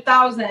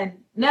 $100,000.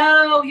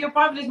 No, your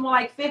profit is more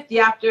like $50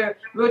 after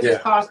realtor's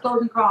costs,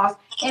 closing costs.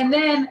 And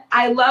then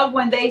I love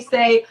when they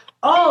say,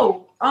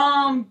 "Oh,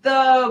 I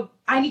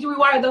need to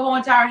rewire the whole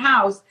entire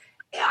house.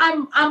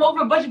 I'm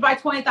over budget by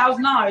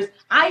 $20,000.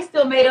 I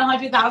still made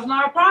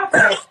 $100,000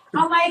 profit."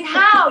 I'm like,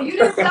 how? You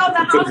didn't sell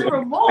the house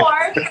for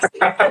more.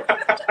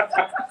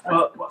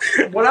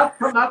 Well,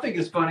 what I think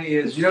is funny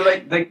is, you know,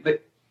 they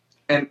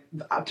and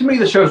to me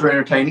the shows are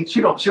entertaining.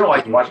 She don't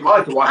like to watch them. I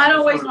like to watch them. I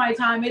don't waste my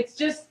time. It's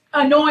just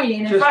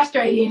annoying and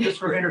frustrating. Just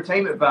for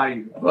entertainment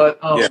value. But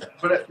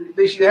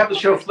they should have the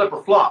show Flip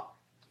or Flop.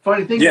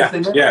 Funny thing is they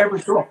never ever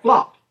show a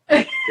flop.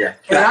 And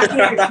I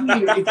guarantee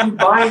you, if you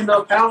buy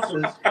enough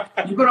houses,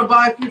 you're going to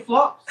buy a few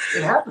flops.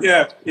 It happens.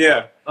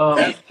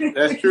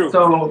 That's true.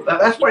 So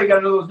that's why you got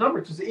to know those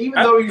numbers. Because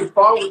even though you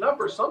follow the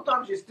numbers,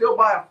 sometimes you still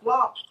buy a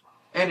flop,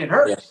 and it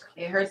hurts.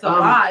 It hurts a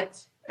lot.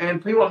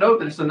 And people know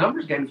that it's a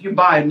numbers game. If you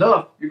buy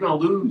enough, you're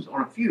going to lose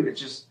on a few. It's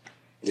just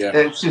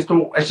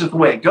the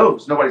way it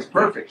goes. Nobody's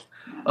perfect.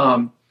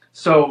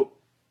 So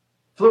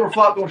flip or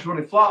flop don't show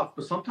any flops,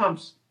 but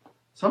sometimes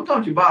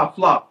you buy a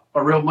flop,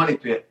 a real money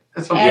pit.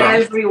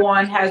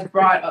 Everyone has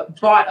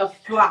bought a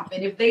flop,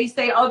 and if they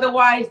say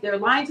otherwise, they're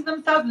lying to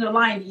themselves and they're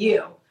lying to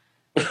you.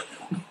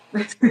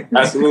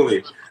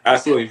 Absolutely,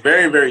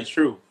 very, very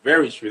true,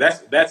 very true.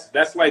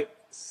 That's like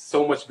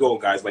so much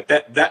gold, guys. Like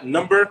that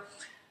number.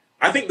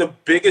 I think the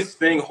biggest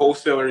thing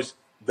wholesalers,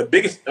 the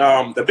biggest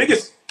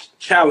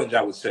challenge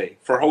I would say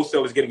for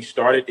wholesalers getting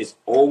started is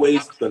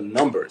always the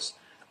numbers.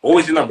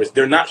 Always the numbers.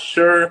 They're not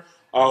sure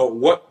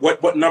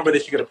what number they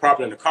should get a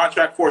property in the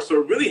contract for. So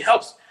it really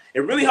helps. It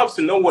really helps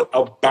to know what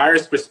a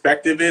buyer's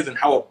perspective is and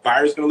how a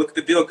buyer's going to look at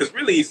the deal. Because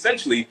really,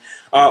 essentially,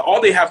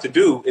 all they have to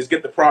do is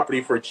get the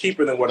property for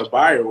cheaper than what a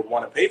buyer would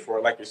want to pay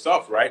for, like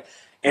yourself, right?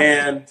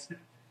 And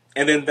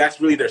then that's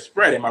really their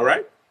spread. Am I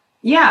right?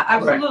 Yeah,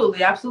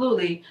 absolutely,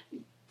 absolutely.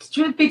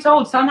 Truth be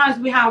told, sometimes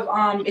we have,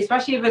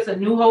 especially if it's a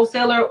new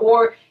wholesaler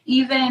or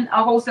even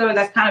a wholesaler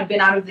that's kind of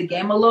been out of the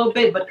game a little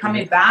bit, but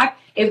coming back,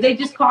 if they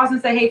just call us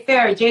and say, "Hey,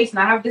 Fair, Jason,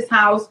 I have this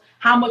house.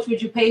 How much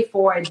would you pay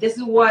for it? This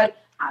is what.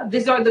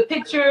 These are the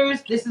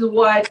pictures. This is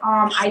what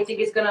I think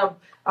is gonna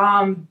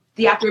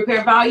the after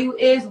repair value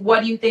is.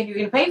 What do you think you're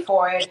gonna pay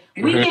for it?"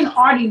 We can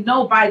already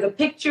know by the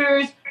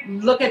pictures.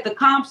 Look at the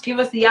comps. Give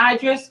us the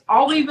address.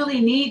 All we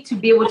really need to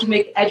be able to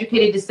make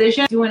educated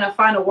decisions, doing a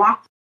final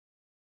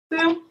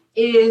walkthrough,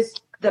 is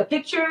the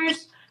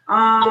pictures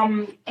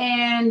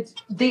and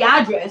the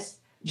address.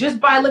 Just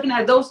by looking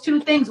at those two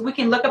things, we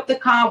can look up the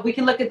comp. We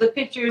can look at the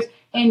pictures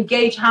and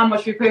gauge how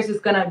much repairs it's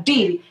gonna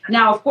be.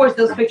 Now, of course,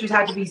 those pictures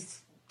have to be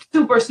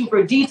super,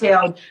 super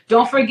detailed.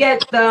 Don't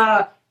forget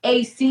the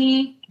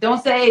AC.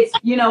 Don't say it's,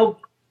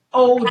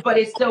 old, but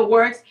it still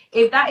works.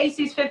 If that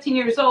AC is 15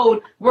 years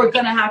old, we're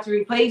going to have to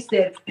replace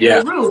it.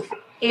 Yeah. The roof.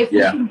 If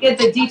we can get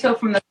the detail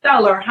from the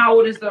seller, how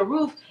old is the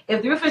roof?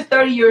 If the roof is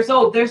 30 years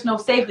old, there's no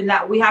safe in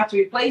that. We have to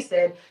replace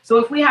it. So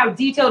if we have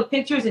detailed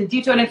pictures and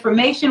detailed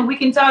information, we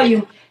can tell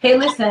you, hey,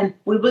 listen,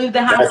 we believe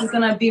the house is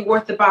going to be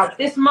worth about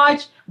this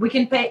much. We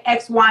can pay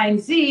X, Y, and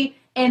Z.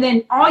 And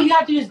then all you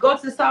have to do is go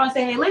to the seller and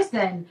say, hey,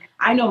 listen,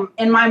 I know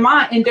in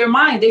their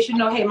mind, they should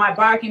know, hey, my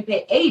buyer can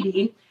pay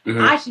 80.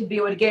 I should be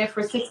able to get it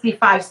for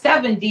 65,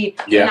 70,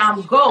 and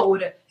I'm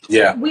gold.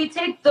 So we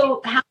take the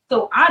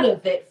hassle out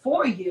of it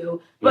for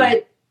you,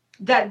 but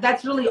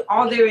that's really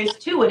all there is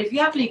to it. If you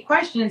have any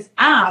questions,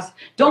 ask.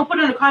 Don't put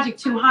on a contract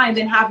too high and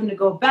then having to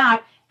go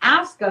back.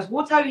 Ask us.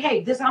 We'll tell you,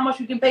 hey, this is how much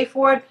we can pay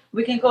for it.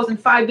 We can close in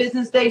 5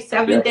 business days,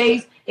 7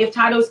 days. If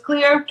title's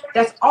clear,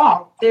 that's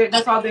all.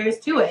 That's all there is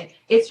to it.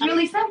 It's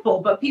really simple,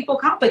 but people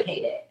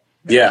complicate it.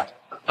 Yeah.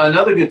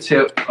 Another good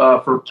tip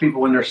for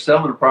people when they're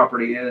selling a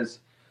property is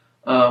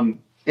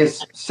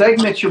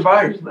segment your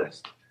buyers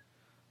list.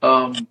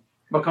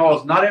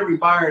 Because not every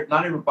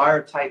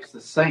buyer types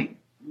the same.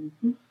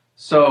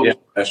 So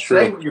that's true.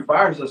 Segment your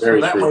buyers list.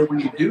 So that way when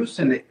you do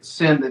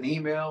send an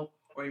email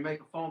or you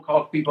make a phone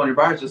call to people on your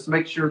buyers list,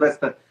 make sure that's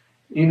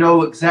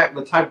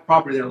exactly the type of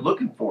property they're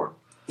looking for.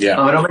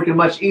 It'll make it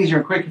much easier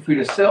and quicker for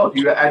you to sell if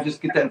you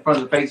just get that in front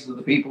of the faces of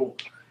the people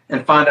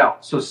and find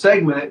out. So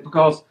segment it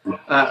because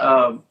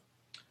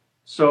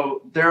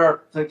so there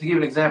are, to give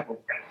an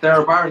example, there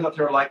are buyers out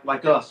there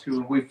like us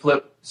who we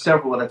flip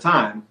several at a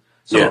time.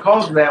 So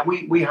because of that,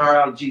 we hire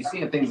out a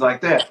GC and things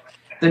like that.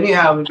 Then you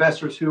have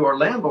investors who are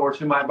landlords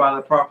who might buy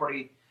the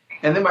property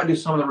and they might do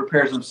some of the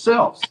repairs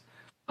themselves.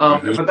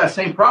 But that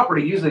same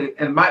property usually,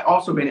 and might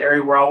also be an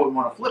area where I wouldn't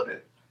want to flip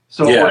it.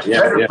 So it works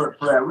better for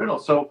that rental.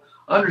 So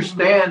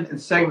understand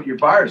and segment your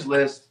buyers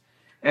list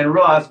and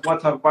realize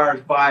what type of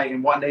buyers buy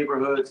in what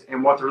neighborhoods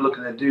and what they're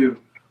looking to do,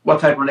 what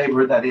type of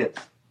neighborhood that is.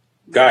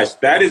 Guys,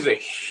 that is a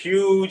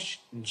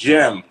huge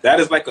gem. That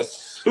is like a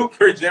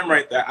super gem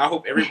right there. I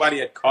hope everybody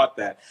had caught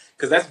that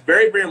because that's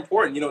very, very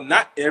important.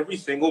 Not every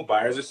single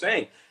buyer is the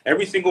same.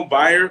 Every single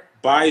buyer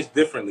buys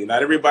differently.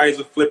 Not everybody is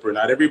a flipper.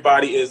 Not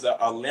everybody is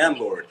a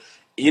landlord.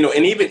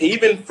 And even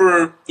if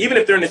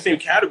they're in the same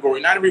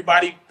category, not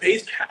everybody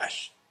pays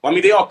cash. Well, I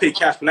mean, they all pay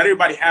cash, but not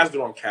everybody has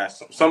their own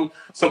cash. Some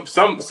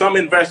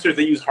investors,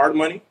 they use hard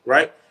money,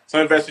 right?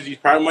 Some investors use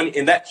private money,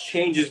 and that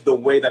changes the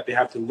way that they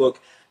have to look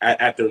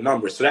at their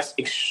numbers. So that's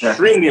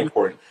extremely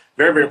important.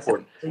 Very, very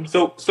important.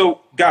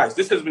 So guys,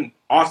 this has been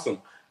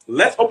awesome.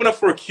 Let's open up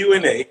for a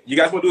Q&A. You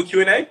guys want to do a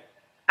Q&A?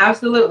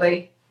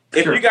 Absolutely.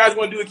 If you guys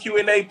want to do a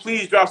Q&A,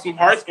 please drop some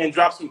hearts and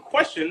drop some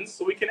questions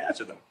so we can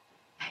answer them.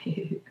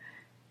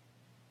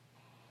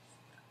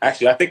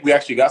 Actually, I think we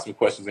actually got some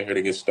questions in here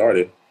to get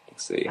started.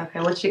 Let's see.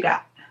 Okay, what you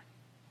got?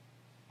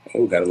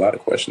 Oh, we got a lot of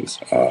questions.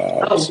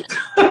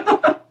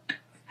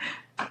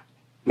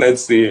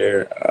 Let's see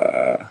here.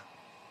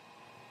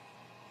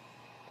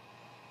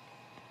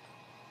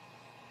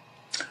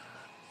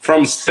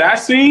 From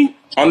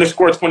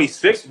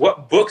Sassy_26,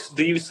 what books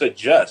do you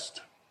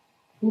suggest?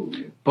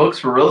 Books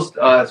for real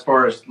estate, as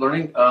far as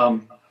learning.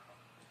 Of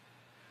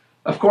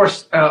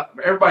course,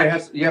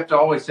 you have to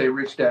always say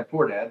Rich Dad,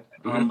 Poor Dad.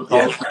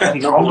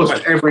 Because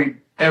almost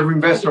every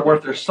investor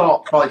worth their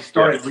salt probably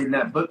started reading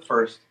that book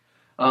first.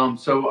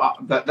 So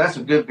that's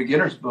a good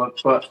beginner's book.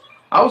 But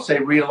I would say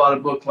read a lot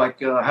of books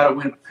like How to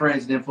Win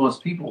Friends and Influence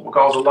People,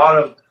 because a lot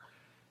of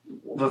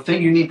the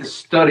thing you need to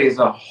study as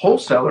a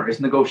wholesaler is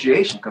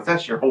negotiation, because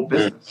that's your whole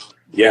business.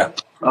 Very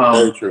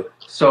true.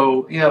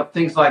 So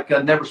things like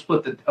Never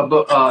Split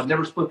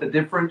the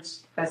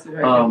Difference. That's a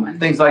very good one.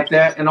 Things like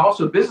that, and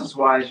also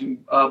business-wise,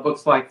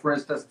 books like, for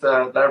instance,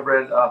 that I've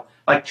read,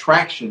 like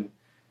Traction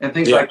and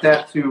things like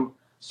that too.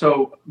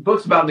 So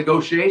books about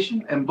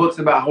negotiation and books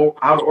about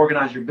how to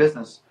organize your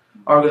business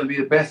are going to be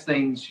the best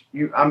things.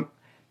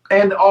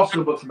 And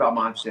also books about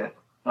mindset,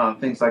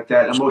 things like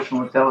that,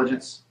 emotional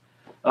intelligence,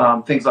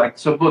 things like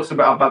so. Books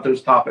about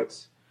those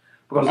topics,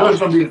 because those are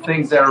going to be the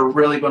things that are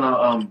really going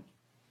to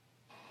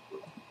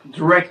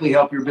directly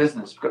help your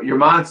business, your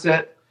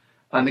mindset,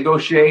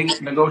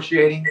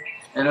 negotiating,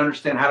 and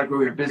understand how to grow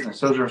your business.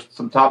 Those are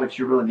some topics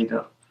you really need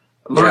to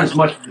learn as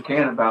much as you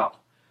can about,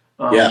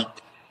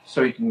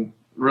 so you can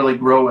really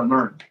grow and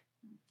learn.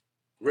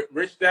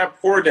 Rich Dad,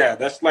 Poor Dad.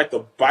 That's like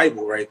the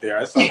Bible right there.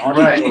 That's an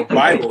right.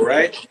 Bible,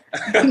 right?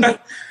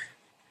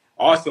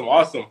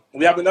 Awesome.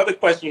 We have another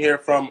question here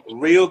from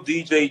Real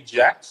DJ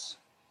Jax.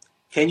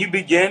 Can you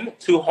begin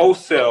to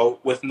wholesale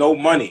with no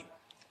money?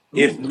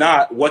 If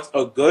not, what's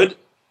a good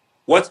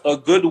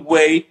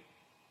way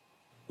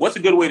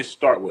to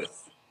start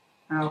with?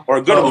 Or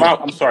a good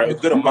amount, a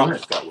good amount to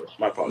start with.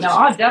 My apologies. No,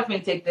 I'll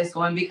definitely take this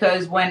one,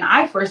 because when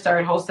I first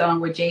started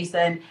wholesaling with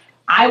Jason,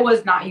 I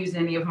was not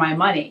using any of my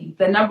money.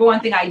 The number one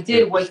thing I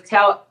did was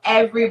tell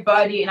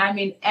everybody, and I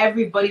mean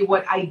everybody,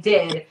 what I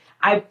did.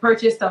 I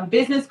purchased some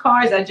business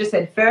cards. I just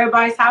said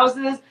Farabay's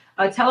houses,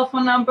 a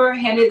telephone number,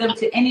 handed them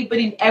to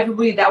anybody and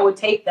everybody that would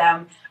take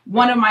them.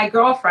 One of my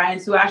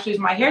girlfriends, who actually is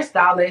my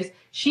hairstylist,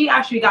 she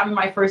actually got me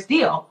my first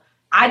deal.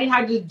 I didn't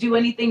have to do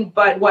anything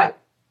but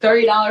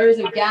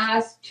 $30 of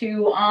gas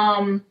to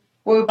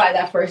where we buy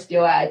that first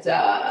deal at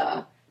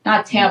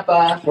not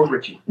Tampa.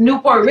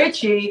 Newport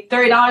Richie,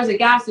 $30 of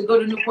gas to go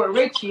to Newport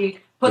Richie,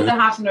 put the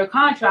house under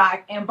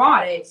contract and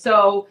bought it.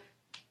 So,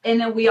 and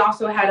then we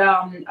also had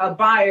a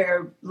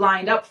buyer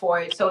lined up for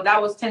it. So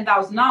that was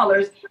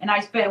 $10,000. And I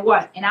spent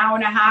an hour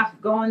and a half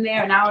going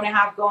there, an hour and a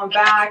half going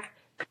back,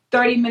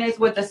 30 minutes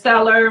with the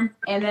seller,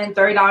 and then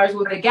 $30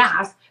 with the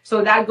gas.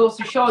 So that goes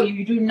to show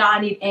you do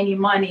not need any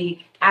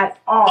money at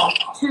all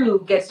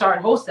to get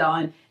started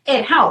wholesaling.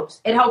 It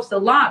helps. It helps a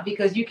lot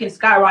because you can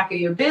skyrocket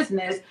your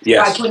business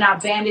by putting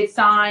out bandit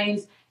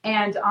signs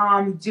and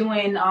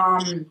doing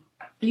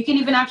you can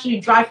even actually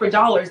drive for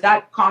dollars.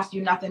 That costs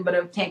you nothing but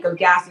a tank of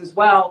gas as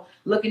well.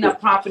 Looking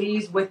up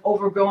properties with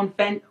overgrown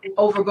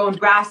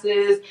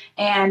grasses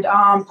and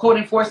code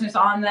enforcement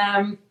on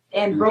them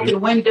and broken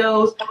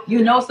windows.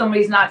 You know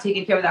somebody's not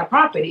taking care of that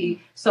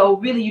property. So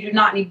really you do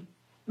not need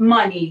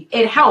money.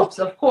 It helps,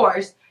 of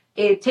course.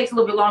 It takes a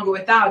little bit longer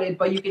without it,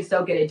 but you can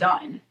still get it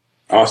done.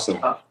 Awesome.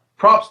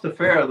 Props to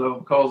Farrah, though,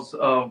 because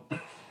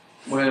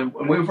when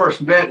we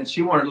first met and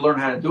she wanted to learn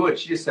how to do it,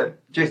 she just said,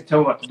 Jason, tell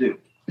me what to do.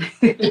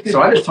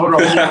 So I just told her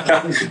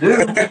what to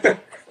do.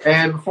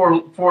 And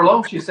before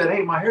long, she said,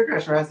 hey, my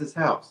hairdresser has this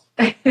house.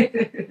 And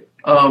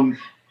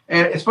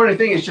it's funny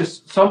thing is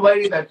just some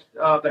lady that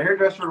the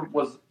hairdresser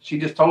she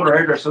just told her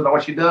hairdresser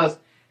what she does.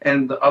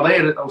 And a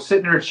lady was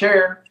sitting in her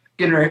chair,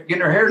 getting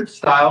her hair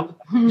styled.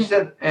 She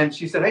said,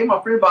 hey,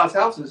 my friend buys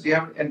houses.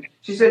 Yeah. And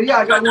she said, yeah,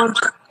 I got one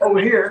over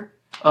here.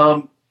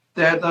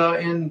 That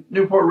in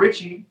Newport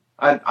Richie,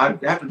 I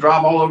have to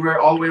drive all the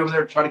way over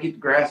there to try to keep the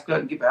grass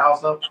cut and keep the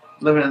house up.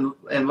 Living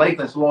in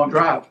Lakeland, it's a long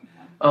drive.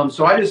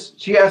 So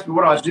she asked me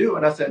what I do,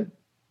 and I said,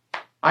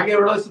 I gave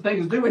her a list of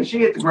things to do, and she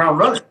hit the ground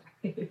running.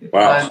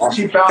 Wow.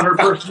 She found her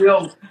first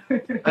deal.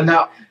 And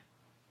now,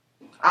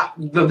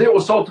 the deal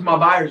was sold to my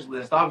buyer's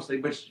list, obviously,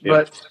 but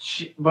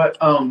she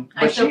found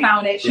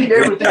it. She did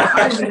everything.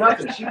 I didn't do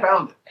nothing. She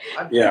found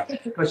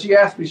it. But she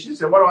asked me, she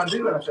said, what do I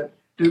do? And I said,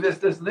 do this,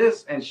 this, and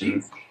this. And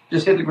she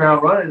just hit the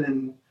ground running,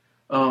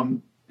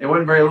 and it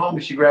wasn't very long,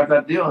 but she grabbed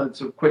that deal, and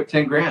it's a quick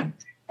 $10,000.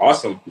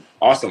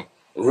 Awesome.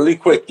 Really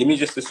quick, give me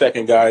just a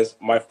second, guys.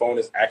 My phone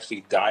is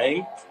actually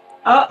dying.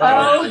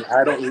 Uh-oh.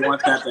 I don't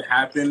want that to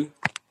happen.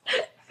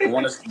 I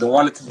don't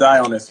want it to die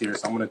on us here,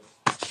 so I'm going to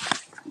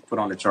put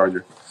on the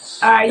charger.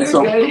 All right,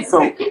 you're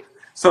good.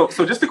 So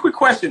just a quick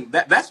question.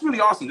 That's really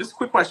awesome. Just a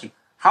quick question.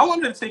 How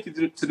long did it take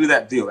you to do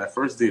that deal, that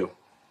first deal?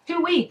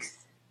 2 weeks.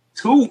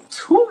 2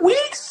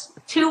 weeks?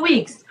 2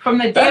 weeks. From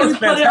the day we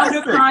put it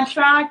under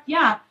contract.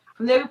 Yeah.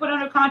 From the day we put it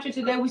under contract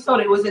to the day we sold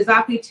it. It was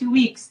exactly 2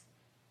 weeks.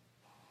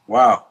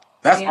 Wow.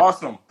 That's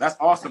awesome. That's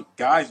awesome.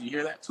 Guys, you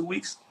hear that? 2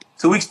 weeks?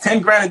 2 weeks,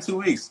 $10,000 in 2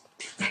 weeks.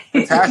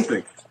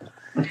 Fantastic.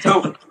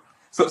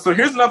 So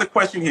here's another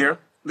question here.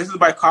 This is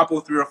by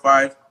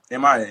Capo305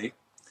 MIA.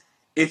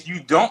 If you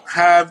don't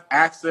have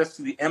access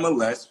to the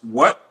MLS,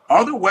 what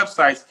other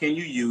websites can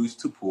you use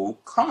to pull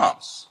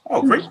comps?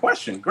 Oh, great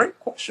question.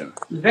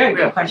 Very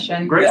good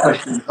question. Great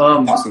question.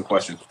 Awesome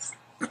question.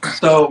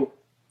 So,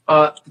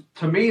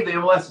 to me, the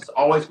MLS is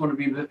always going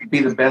to be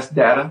the best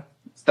data.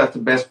 That's the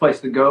best place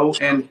to go.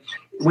 And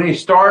when you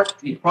start,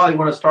 you probably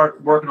want to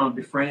start working on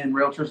befriending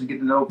realtors and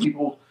getting to know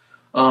people,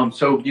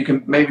 so you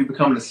can maybe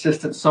become an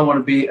assistant,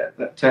 someone to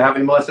have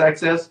MLS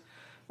access.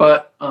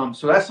 But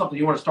so that's something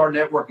you want to start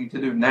networking to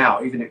do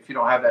now, even if you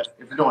don't have that.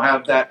 If you don't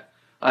have that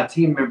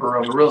team member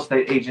of a real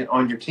estate agent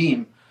on your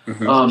team.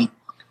 Mm-hmm.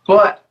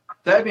 But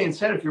that being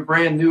said, if you're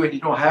brand new and you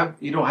don't have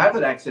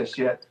that access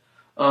yet,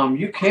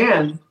 you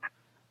can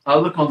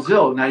look on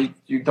Zillow. Now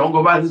you don't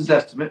go by the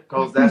Zestimate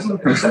because that's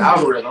the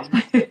algorithm.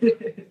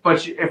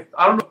 But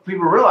I don't know if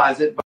people realize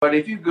it, but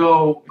if you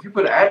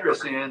put an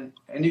address in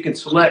and you can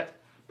select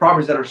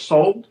properties that are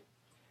sold,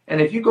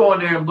 and if you go in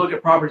there and look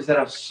at properties that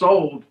have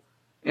sold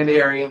in the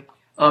area,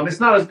 it's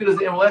not as good as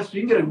the MLS. But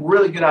you can get a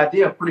really good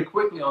idea pretty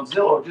quickly on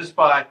Zillow just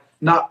by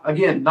not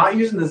using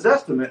the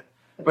Zestimate,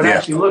 but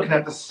actually looking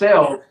at the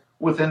sale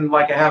within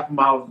like a half a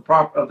mile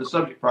of the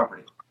subject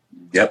property.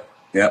 Yep.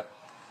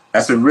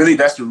 That's a really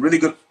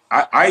good.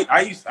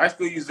 I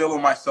still use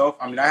Zillow myself.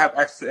 I mean, I have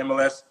access to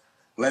MLS.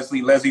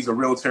 Leslie's a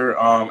realtor,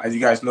 as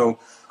you guys know.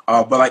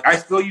 But I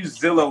still use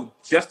Zillow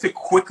just to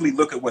quickly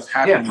look at what's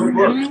happening.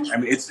 Yeah, I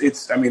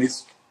mean,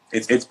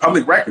 it's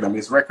public record. I mean,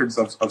 it's records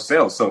of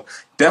sales. So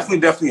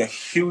definitely a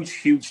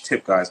huge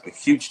tip, guys. A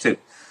huge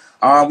tip.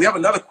 We have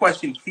another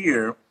question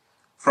here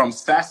from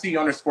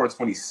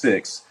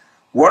Sassy_26.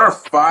 What are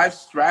 5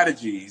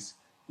 strategies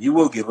you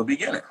will give a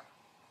beginner?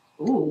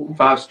 Ooh,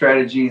 5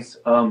 strategies.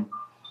 Are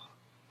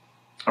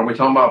we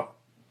talking about?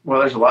 Well,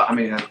 there's a lot. I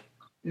mean,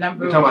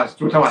 we're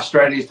talking about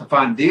strategies to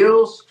find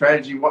deals.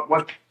 Strategy. What?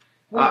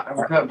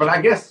 But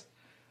I guess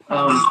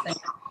I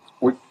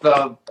would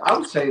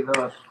say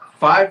the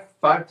five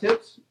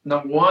tips.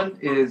 Number 1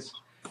 is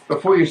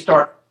before you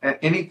start at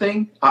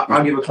anything.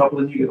 I'll give a couple,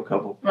 and you give a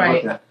couple.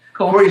 Right. Like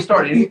cool. Before you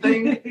start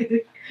anything,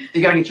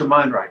 you gotta get your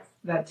mind right.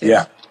 That's it.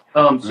 Yeah.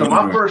 So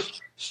my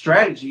first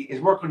strategy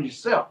is work on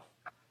yourself,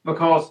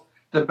 because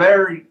the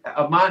better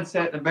a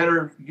mindset, the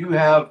better you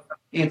have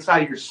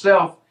inside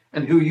yourself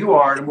and who you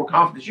are, and the more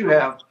confidence you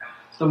have,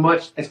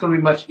 it's going to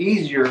be much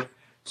easier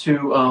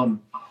to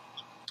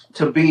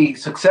be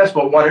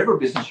successful at whatever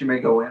business you may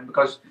go in,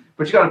 but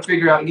you got to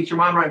figure out, get your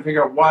mind right and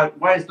figure out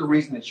why is the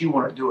reason that you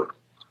want to do it.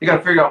 You got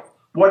to figure out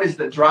what is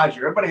that drives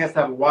you. Everybody has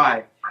to have a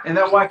why, and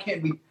that why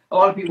can't be. A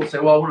lot of people say,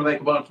 "Well, I want to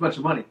make a bunch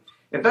of money."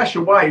 If that's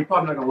your why, you're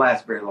probably not going to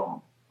last very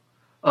long.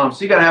 So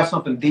you got to have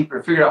something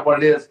deeper, figure out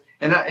what it is,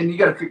 and you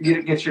got to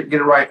get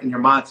it right in your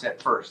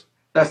mindset first.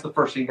 That's the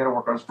first thing you got to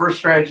work on. First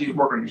strategy is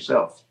work on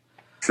yourself.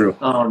 True.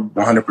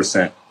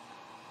 100%.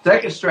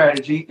 Second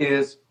strategy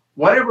is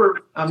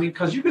whatever. I mean,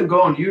 because you can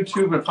go on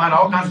YouTube and find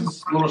all kinds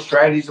of little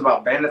strategies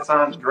about bandit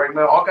signs, direct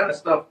mail, all kinds of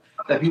stuff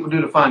that people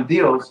do to find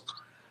deals.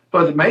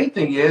 But the main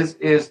thing is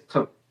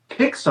to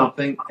pick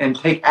something and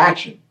take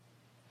action.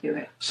 Do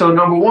it. So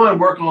number one,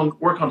 work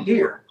on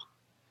here,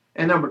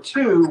 and number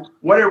two,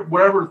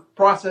 whatever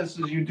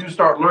processes you do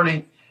start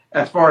learning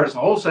as far as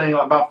wholesaling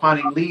about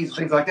finding leads and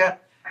things like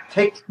that,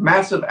 take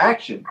massive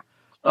action.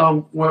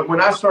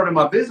 When I started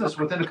my business,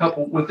 within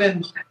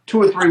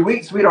 2 or 3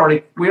 weeks, we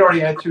already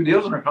had 2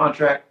 deals under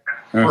contract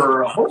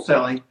for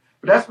wholesaling.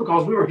 But that's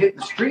because we were hitting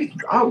the streets.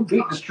 I would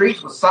beat the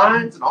streets with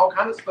signs and all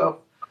kinds of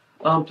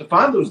stuff to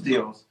find those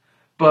deals.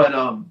 But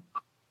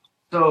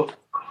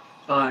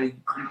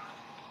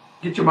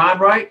get your mind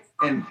right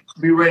and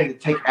be ready to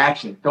take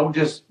action. Don't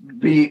just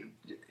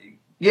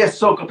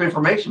soak up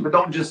information, but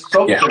don't just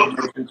soak up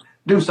information.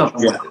 Do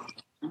something with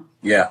it.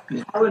 Yeah.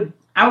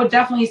 I would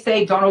definitely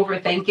say don't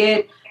overthink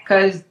it,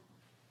 because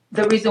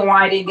the reason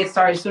why I didn't get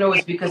started sooner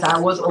was because I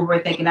was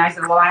overthinking. I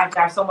said, well, I have to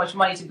have so much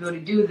money to be able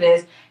to do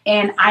this.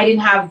 And I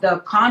didn't have the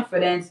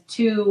confidence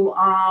to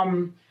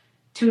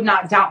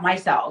not doubt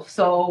myself.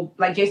 So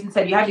like Jason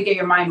said, you have to get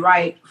your mind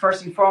right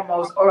first and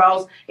foremost, or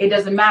else it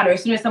doesn't matter.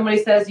 As soon as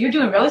somebody says you're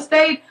doing real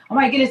estate, oh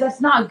my goodness, that's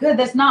not good.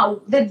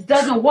 That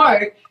doesn't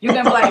work. You're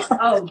going to be like,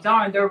 oh,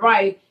 darn, they're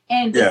right.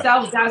 And the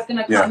self-doubt's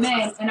going to come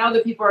in, and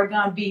other people are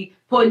going to be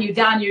putting you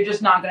down. You're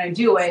just not going to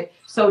do it.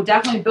 So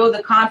definitely build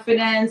the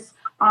confidence.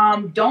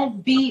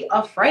 Don't be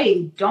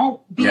afraid.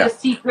 Don't be a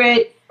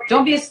secret.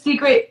 Don't be a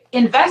secret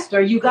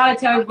investor. You got to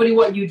tell everybody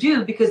what you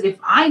do, because if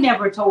I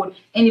never told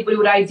anybody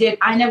what I did,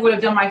 I never would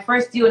have done my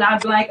first deal. And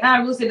I'd be like,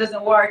 real estate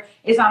doesn't work.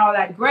 It's not all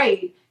that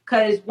great.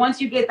 Because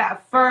once you get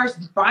that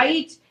first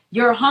bite,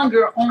 your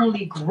hunger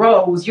only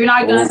grows. You're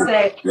not going to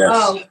say,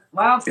 oh,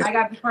 well, I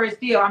got the first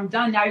deal. I'm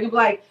done now. You're going to be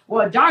like,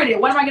 well, darn it.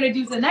 What am I going to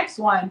do for the next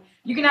one?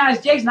 You can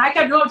ask Jason. I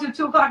kept going till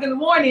 2 o'clock in the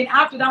morning.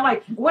 After that, I'm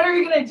like, what are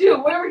we going to do?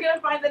 What are we going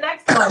to find the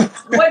next one?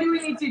 What do we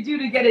need to do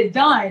to get it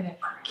done?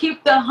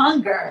 Keep the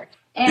hunger.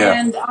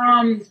 And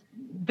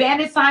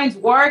bandit signs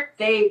work.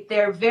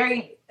 They're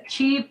very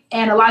cheap,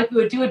 and a lot of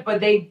people do it,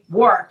 but they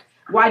work.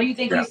 Why do you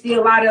think you see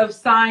a lot of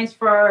signs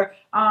for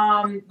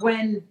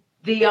when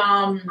the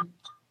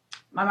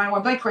my mind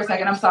went blank for a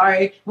second. I'm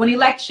sorry. When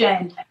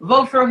election,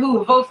 vote for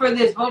who, vote for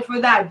this, vote for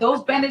that.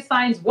 Those bandit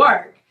signs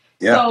work.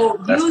 So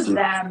use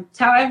them.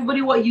 Tell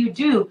everybody what you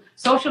do.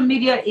 Social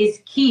media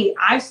is key.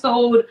 I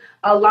sold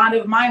a lot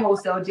of my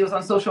wholesale deals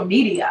on social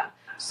media.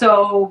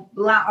 So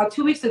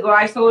 2 weeks ago,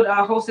 I sold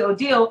a wholesale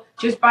deal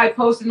just by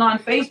posting on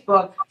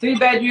Facebook,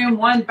 3-bedroom,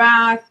 1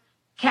 bath,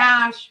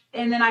 cash,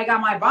 and then I got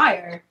my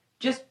buyer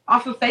just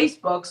off of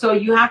Facebook. So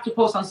you have to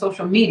post on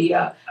social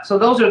media. So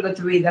those are the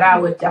 3 that I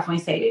would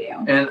definitely say to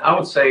you. And I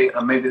would say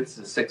maybe this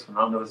is the 6th one.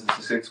 I don't know if this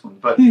is the 6th one.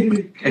 But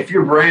if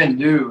you're brand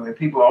new and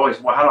people always,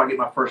 well, how do I get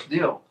my first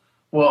deal?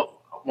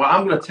 Well, what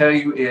I'm going to tell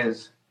you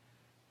is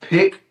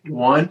pick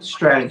one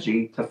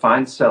strategy to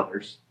find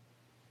sellers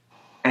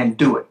and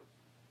do it.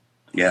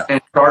 Yeah.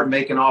 And start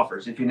making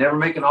offers. If you never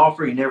make an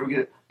offer, you never get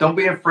it. Don't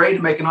be afraid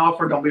to make an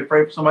offer. Don't be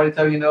afraid for somebody to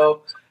tell you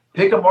no.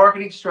 Pick a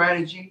marketing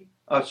strategy,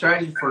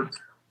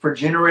 for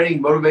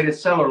generating motivated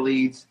seller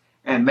leads,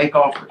 and make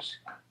offers.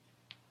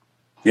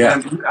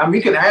 Yeah. And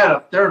you can add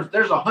up.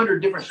 There's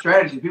 100 different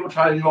strategies. People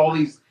try to do all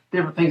these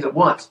different things at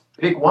once.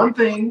 Pick one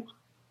thing,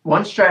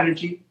 one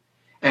strategy,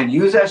 and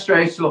use that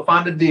strategy to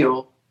find a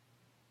deal,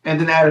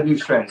 and then add a new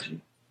strategy.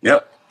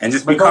 Yep. And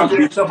just get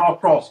yourself off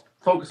cross.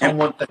 Focus on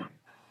one thing.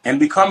 And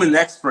become an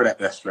expert at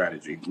that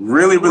strategy.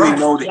 Really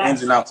know the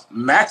ins and outs.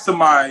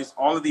 Maximize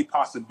all of the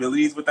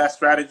possibilities with that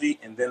strategy,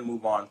 and then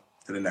move on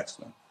to the next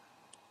one.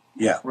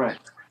 Yeah. Right.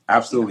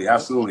 Absolutely.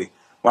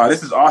 Wow,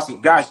 this is awesome.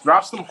 Guys,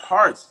 drop some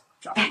hearts.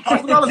 Look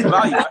at all this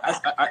value.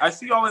 I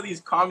see all of these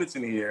comments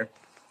in here.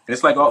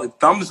 It's like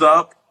thumbs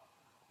up.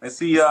 I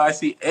see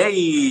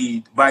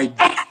A by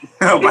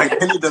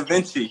Benny Da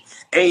Vinci.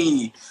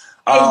 A.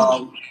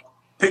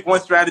 Pick one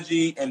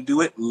strategy and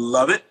do it.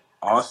 Love it.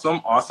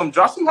 Awesome.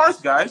 Drop some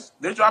hearts, guys.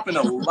 They're dropping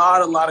a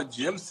lot of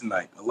gems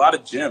tonight. A lot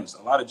of gems.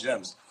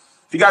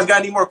 If you guys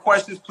got any more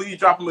questions, please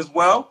drop them as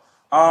well.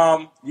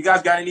 You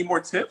guys got any more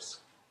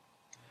tips?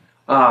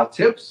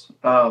 Tips?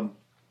 As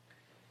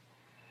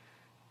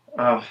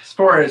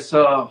far as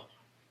I've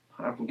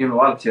given a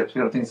lot of tips. We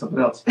got to think of something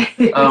else.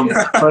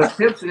 But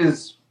tips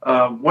is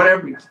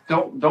whatever.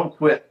 Don't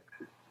quit.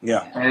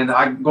 Yeah.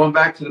 And going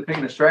back to the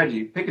picking a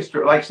strategy. Like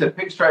I said,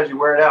 pick a strategy,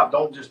 wear it out.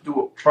 Don't just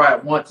try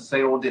it once and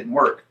say, "Oh, it didn't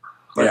work."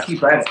 But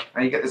keep at it.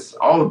 And you get this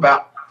all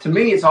about. To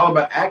me, it's all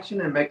about action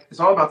it's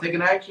all about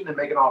taking action and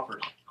making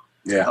offers.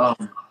 Yeah.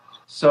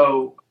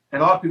 So,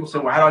 and a lot of people say,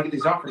 well, how do I get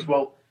these offers?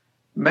 Well,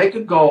 make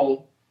a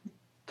goal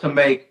to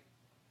make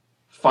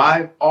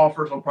 5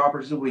 offers on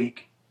properties a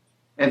week.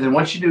 And then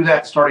once you do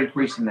that, start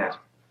increasing that.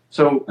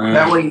 So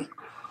that way,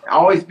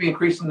 always be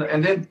increasing,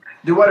 and then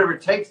do whatever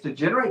it takes to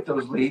generate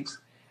those leads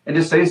and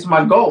just say, this is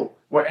my goal.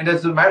 And it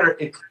doesn't matter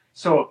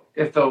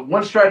if the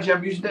one strategy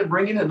I'm using didn't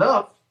bring in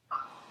enough,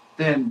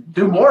 then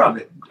do more of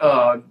it.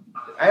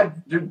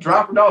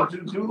 Drop a dollar,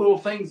 do little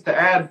things to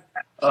add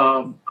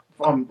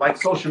from like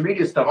social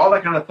media stuff, all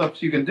that kind of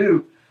stuff you can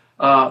do.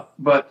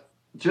 But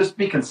just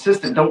be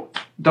consistent.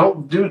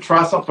 Don't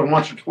try something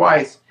once or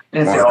twice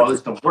and say, oh,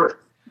 this don't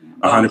work.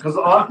 Because a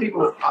lot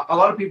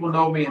of people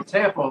know me in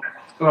Tampa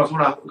because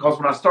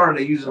when I started,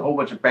 they used a whole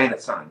bunch of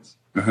bandit signs.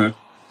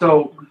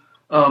 So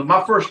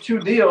my first 2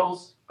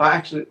 deals,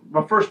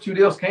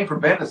 came from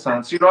bandit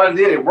signs. So you know what I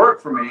did? It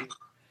worked for me.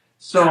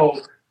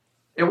 So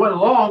it wasn't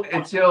long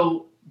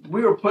until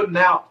we were putting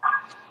out.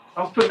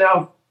 I was putting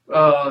out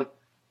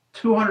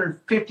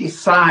 250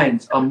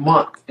 signs a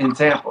month in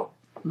Tampa,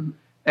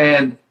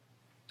 and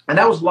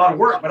that was a lot of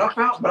work. But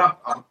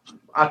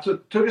I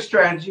took a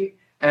strategy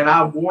and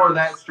I wore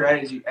that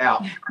strategy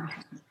out.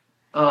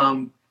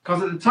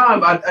 Because at the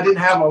time I didn't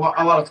have a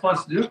lot of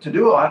funds to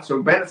do a lot.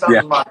 So bandit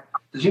signs was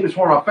the cheapest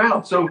form I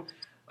found. So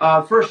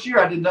first year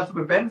I did nothing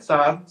but bandit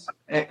signs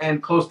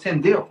and closed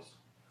 10 deals.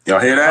 Y'all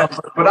hear that?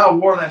 But I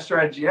wore that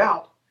strategy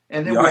out,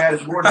 and then we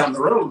added more down the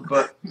road.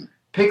 But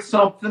pick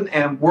something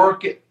and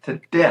work it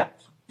to death.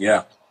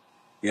 Yeah.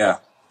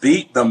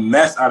 Beat the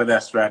mess out of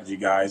that strategy,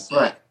 guys.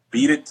 Right.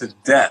 Beat it to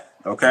death.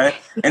 Okay.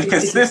 And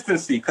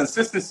consistency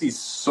is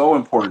so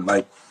important.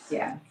 Like,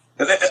 I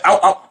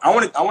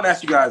want to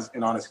ask you guys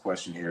an honest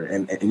question here,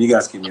 and you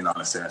guys give me an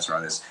honest answer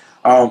on this.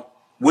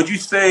 What do you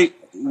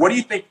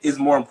think is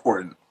more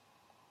important?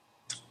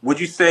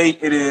 Would you say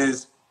it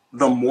is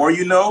the more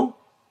you know,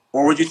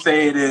 or would you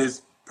say it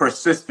is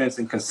persistence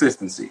and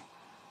consistency?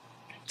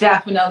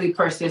 Definitely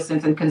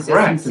persistence and consistency.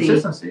 Right,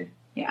 consistency.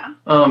 Yeah.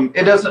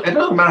 It doesn't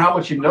matter how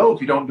much you know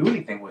if you don't do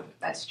anything with it.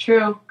 That's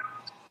true.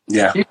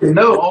 Yeah. You can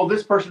know, oh,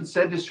 this person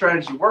said this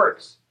strategy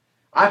works.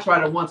 I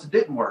tried it once, it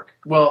didn't work.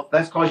 Well,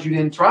 that's because you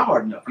didn't try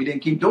hard enough. You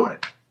didn't keep doing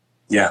it.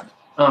 Yeah.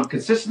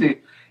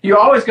 Consistency. You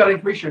always got to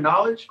increase your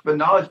knowledge, but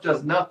knowledge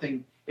does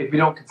nothing if you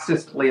don't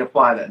consistently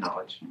apply that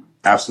knowledge.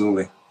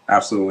 Absolutely. Yeah,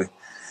 so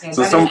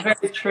that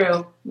is very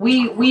true.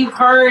 We've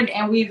heard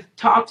and we've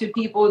talked to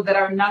people that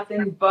are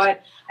nothing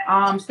but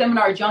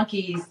seminar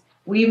junkies.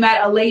 We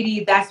met a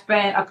lady that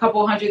spent a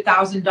couple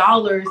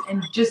 $100,000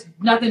 in just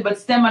nothing but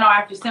seminar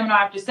after seminar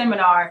after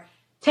seminar.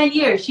 10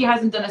 years, she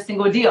hasn't done a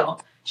single deal.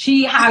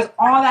 She has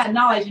all that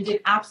knowledge and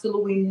did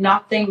absolutely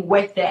nothing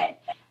with it.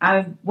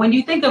 When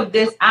you think of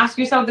this, ask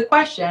yourself the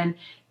question,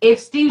 if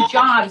Steve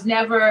Jobs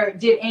never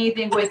did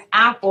anything with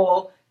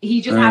Apple,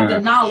 he just had the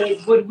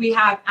knowledge, would we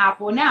have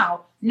Apple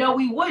now? No,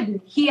 we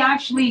wouldn't. He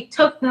actually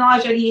took the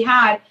knowledge that he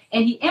had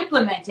and he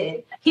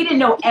implemented. He didn't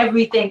know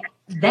everything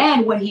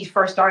then when he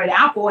first started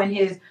Apple in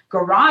his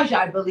garage,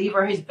 I believe,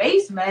 or his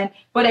basement.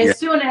 But as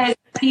soon as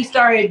he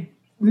started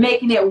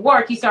making it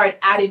work, he started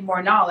adding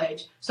more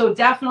knowledge. So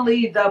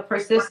definitely the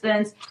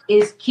persistence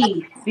is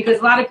key, because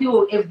a lot of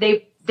people, if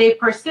they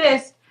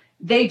persist,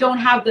 they don't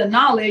have the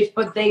knowledge,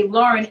 but they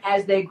learn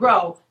as they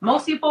grow.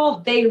 Most people,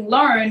 they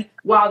learn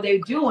while they're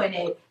doing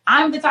it.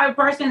 I'm the type of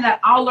person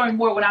that I'll learn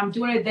more when I'm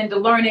doing it than to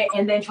learn it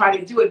and then try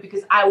to do it,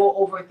 because I will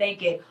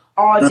overthink it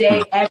all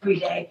day, every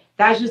day.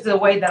 That's just the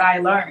way that I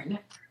learn.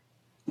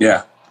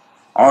 Yeah.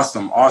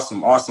 Awesome.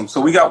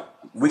 So we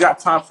got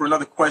time for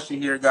another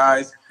question here,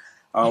 guys.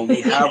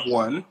 We have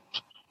one.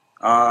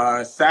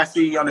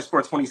 Sassy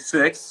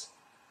 _26.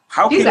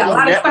 How can you got a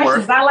lot network? Of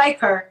questions. I like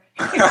her.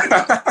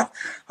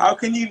 How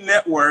can you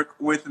network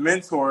with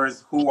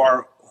mentors who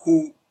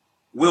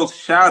will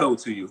shadow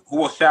you?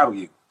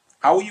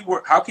 How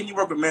can you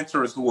work with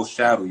mentors who will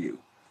shadow you?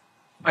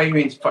 Oh, you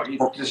mean she's trying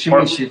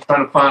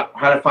to find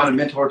how to find a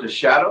mentor to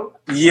shadow?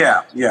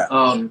 Yeah.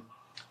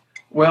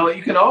 Well,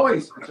 you can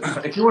always,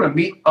 if you want to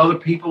meet other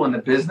people in the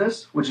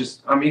business, which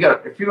is, if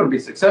you're going to be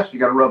successful, you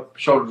got to rub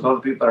shoulders with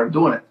other people that are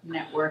doing it.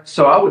 Network.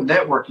 So I would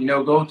network.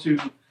 Go to.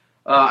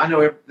 I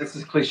know this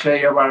is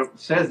cliche. Everybody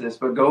says this,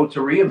 but go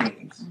to RIA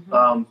meetings.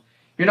 Mm-hmm.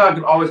 You're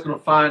not always going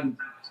to find,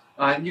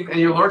 and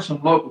you'll learn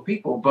some local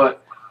people.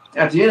 But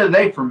at the end of the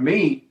day, for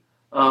me,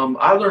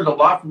 I learned a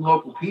lot from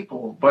local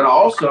people, but I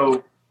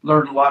also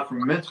learned a lot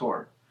from a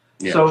mentor.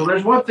 Yeah. So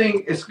there's one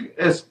thing,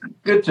 it's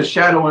good to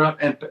shadow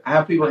and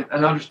have people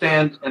and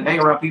understand and hang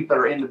around people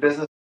that are in the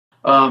business.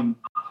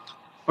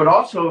 But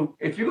also,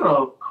 if you're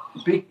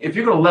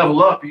gonna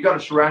level up, you got to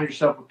surround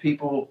yourself with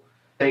people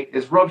that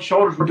rub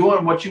shoulders with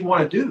doing what you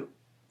want to do.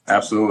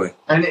 Absolutely.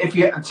 And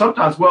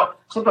sometimes that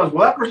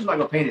person's not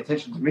gonna pay any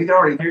attention to me. They're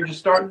already here just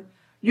starting.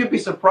 You'd be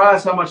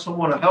surprised how much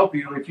someone will help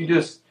you if you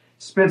just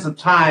spend some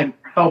time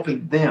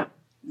helping them.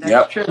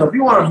 That's true. So if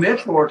you want a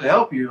mentor to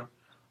help you,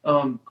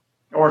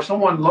 or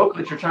someone local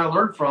that you're trying to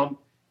learn from,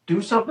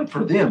 do something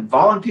for them.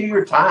 Volunteer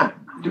your time.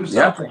 Do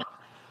something.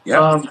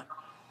 Yeah.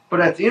 But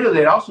at the end of the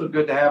day, it's also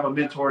good to have a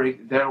mentor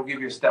that will give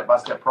you a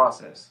step-by-step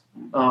process.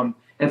 And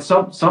And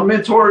some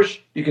mentors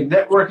you can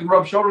network and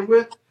rub shoulders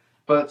with,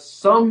 but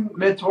some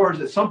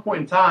mentors at some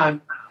point in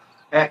time,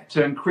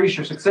 to increase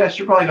your success,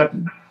 you're probably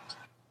going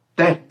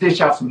to dish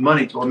out some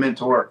money to a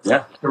mentor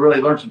to really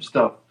learn some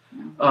stuff.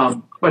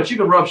 But you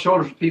can rub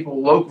shoulders with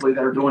people locally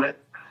that are doing it,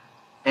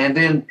 and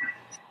then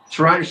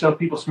surround yourself with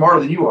people smarter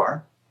than you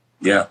are.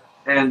 Yeah.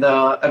 And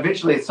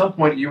eventually, at some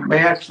point, you may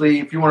actually,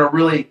 if you want to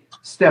really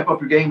step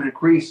up your game and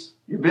increase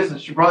your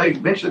business, you're probably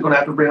eventually going to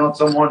have to bring on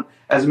someone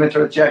as a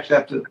mentor that you actually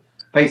have to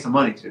pay some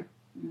money to.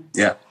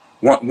 Yeah.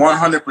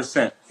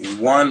 100%.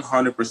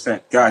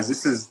 100%. Guys,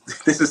 this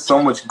is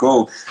so much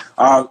gold.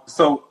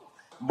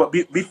 But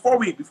before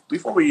we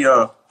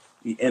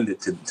end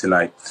it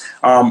tonight,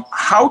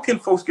 how can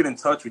folks get in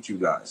touch with you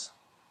guys?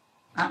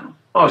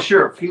 Oh,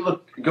 sure. If you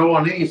go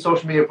on any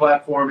social media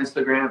platform,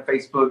 Instagram,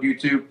 Facebook,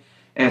 YouTube,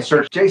 and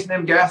search Jason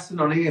M. Gaston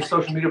on any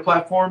social media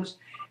platforms.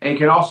 And you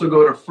can also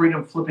go to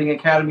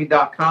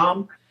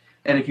freedomflippingacademy.com.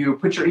 And if you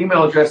put your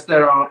email address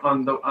there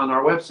on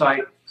our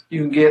website,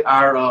 you can get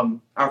our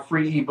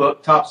free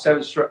ebook, Top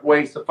 7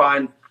 Ways to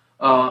Find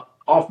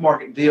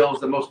Off-Market Deals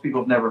That Most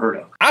People Have Never Heard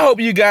of. I hope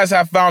you guys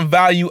have found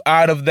value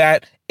out of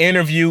that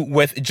interview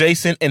with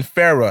Jason and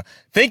Farah.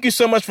 Thank you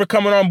so much for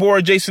coming on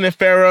board, Jason and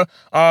Farah.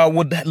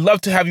 Would love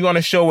to have you on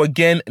the show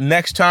again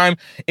next time.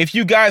 If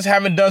you guys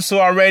haven't done so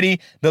already,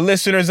 the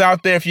listeners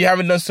out there, if you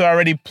haven't done so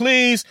already,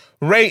 please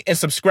rate and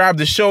subscribe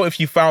to the show if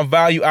you found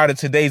value out of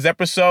today's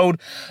episode.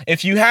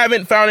 If you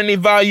haven't found any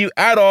value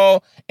at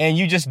all and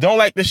you just don't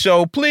like the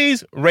show,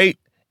 please rate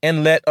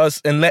and let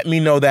me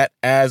know that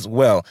as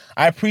well.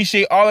 I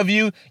appreciate all of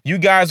you. You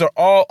guys are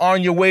all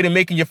on your way to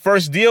making your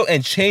first deal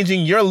and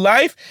changing your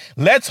life.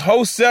 Let's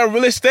wholesale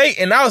real estate,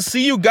 and I'll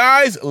see you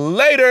guys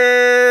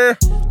later.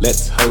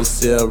 Let's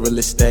wholesale real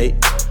estate.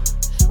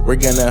 We're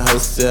gonna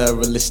wholesale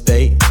real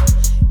estate.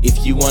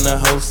 If you wanna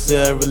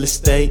wholesale real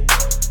estate,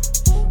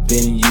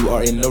 then you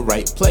are in the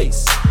right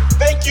place.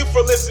 Thank you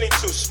for listening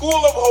to School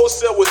of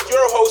Wholesale with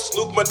your host,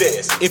 Luke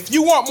Madeus. If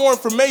you want more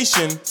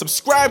information,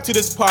 subscribe to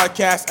this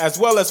podcast as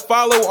well as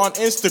follow on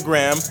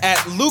Instagram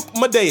at Luke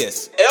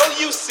Madeus,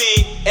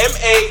 LucMadeus.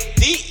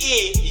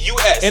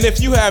 And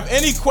if you have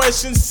any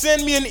questions,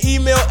 send me an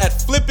email at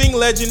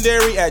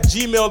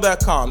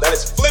flippinglegendary@gmail.com. That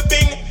is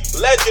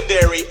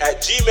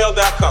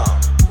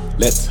flippinglegendary@gmail.com.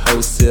 Let's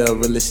wholesale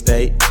real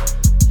estate.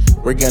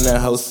 We're gonna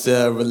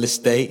wholesale real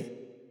estate.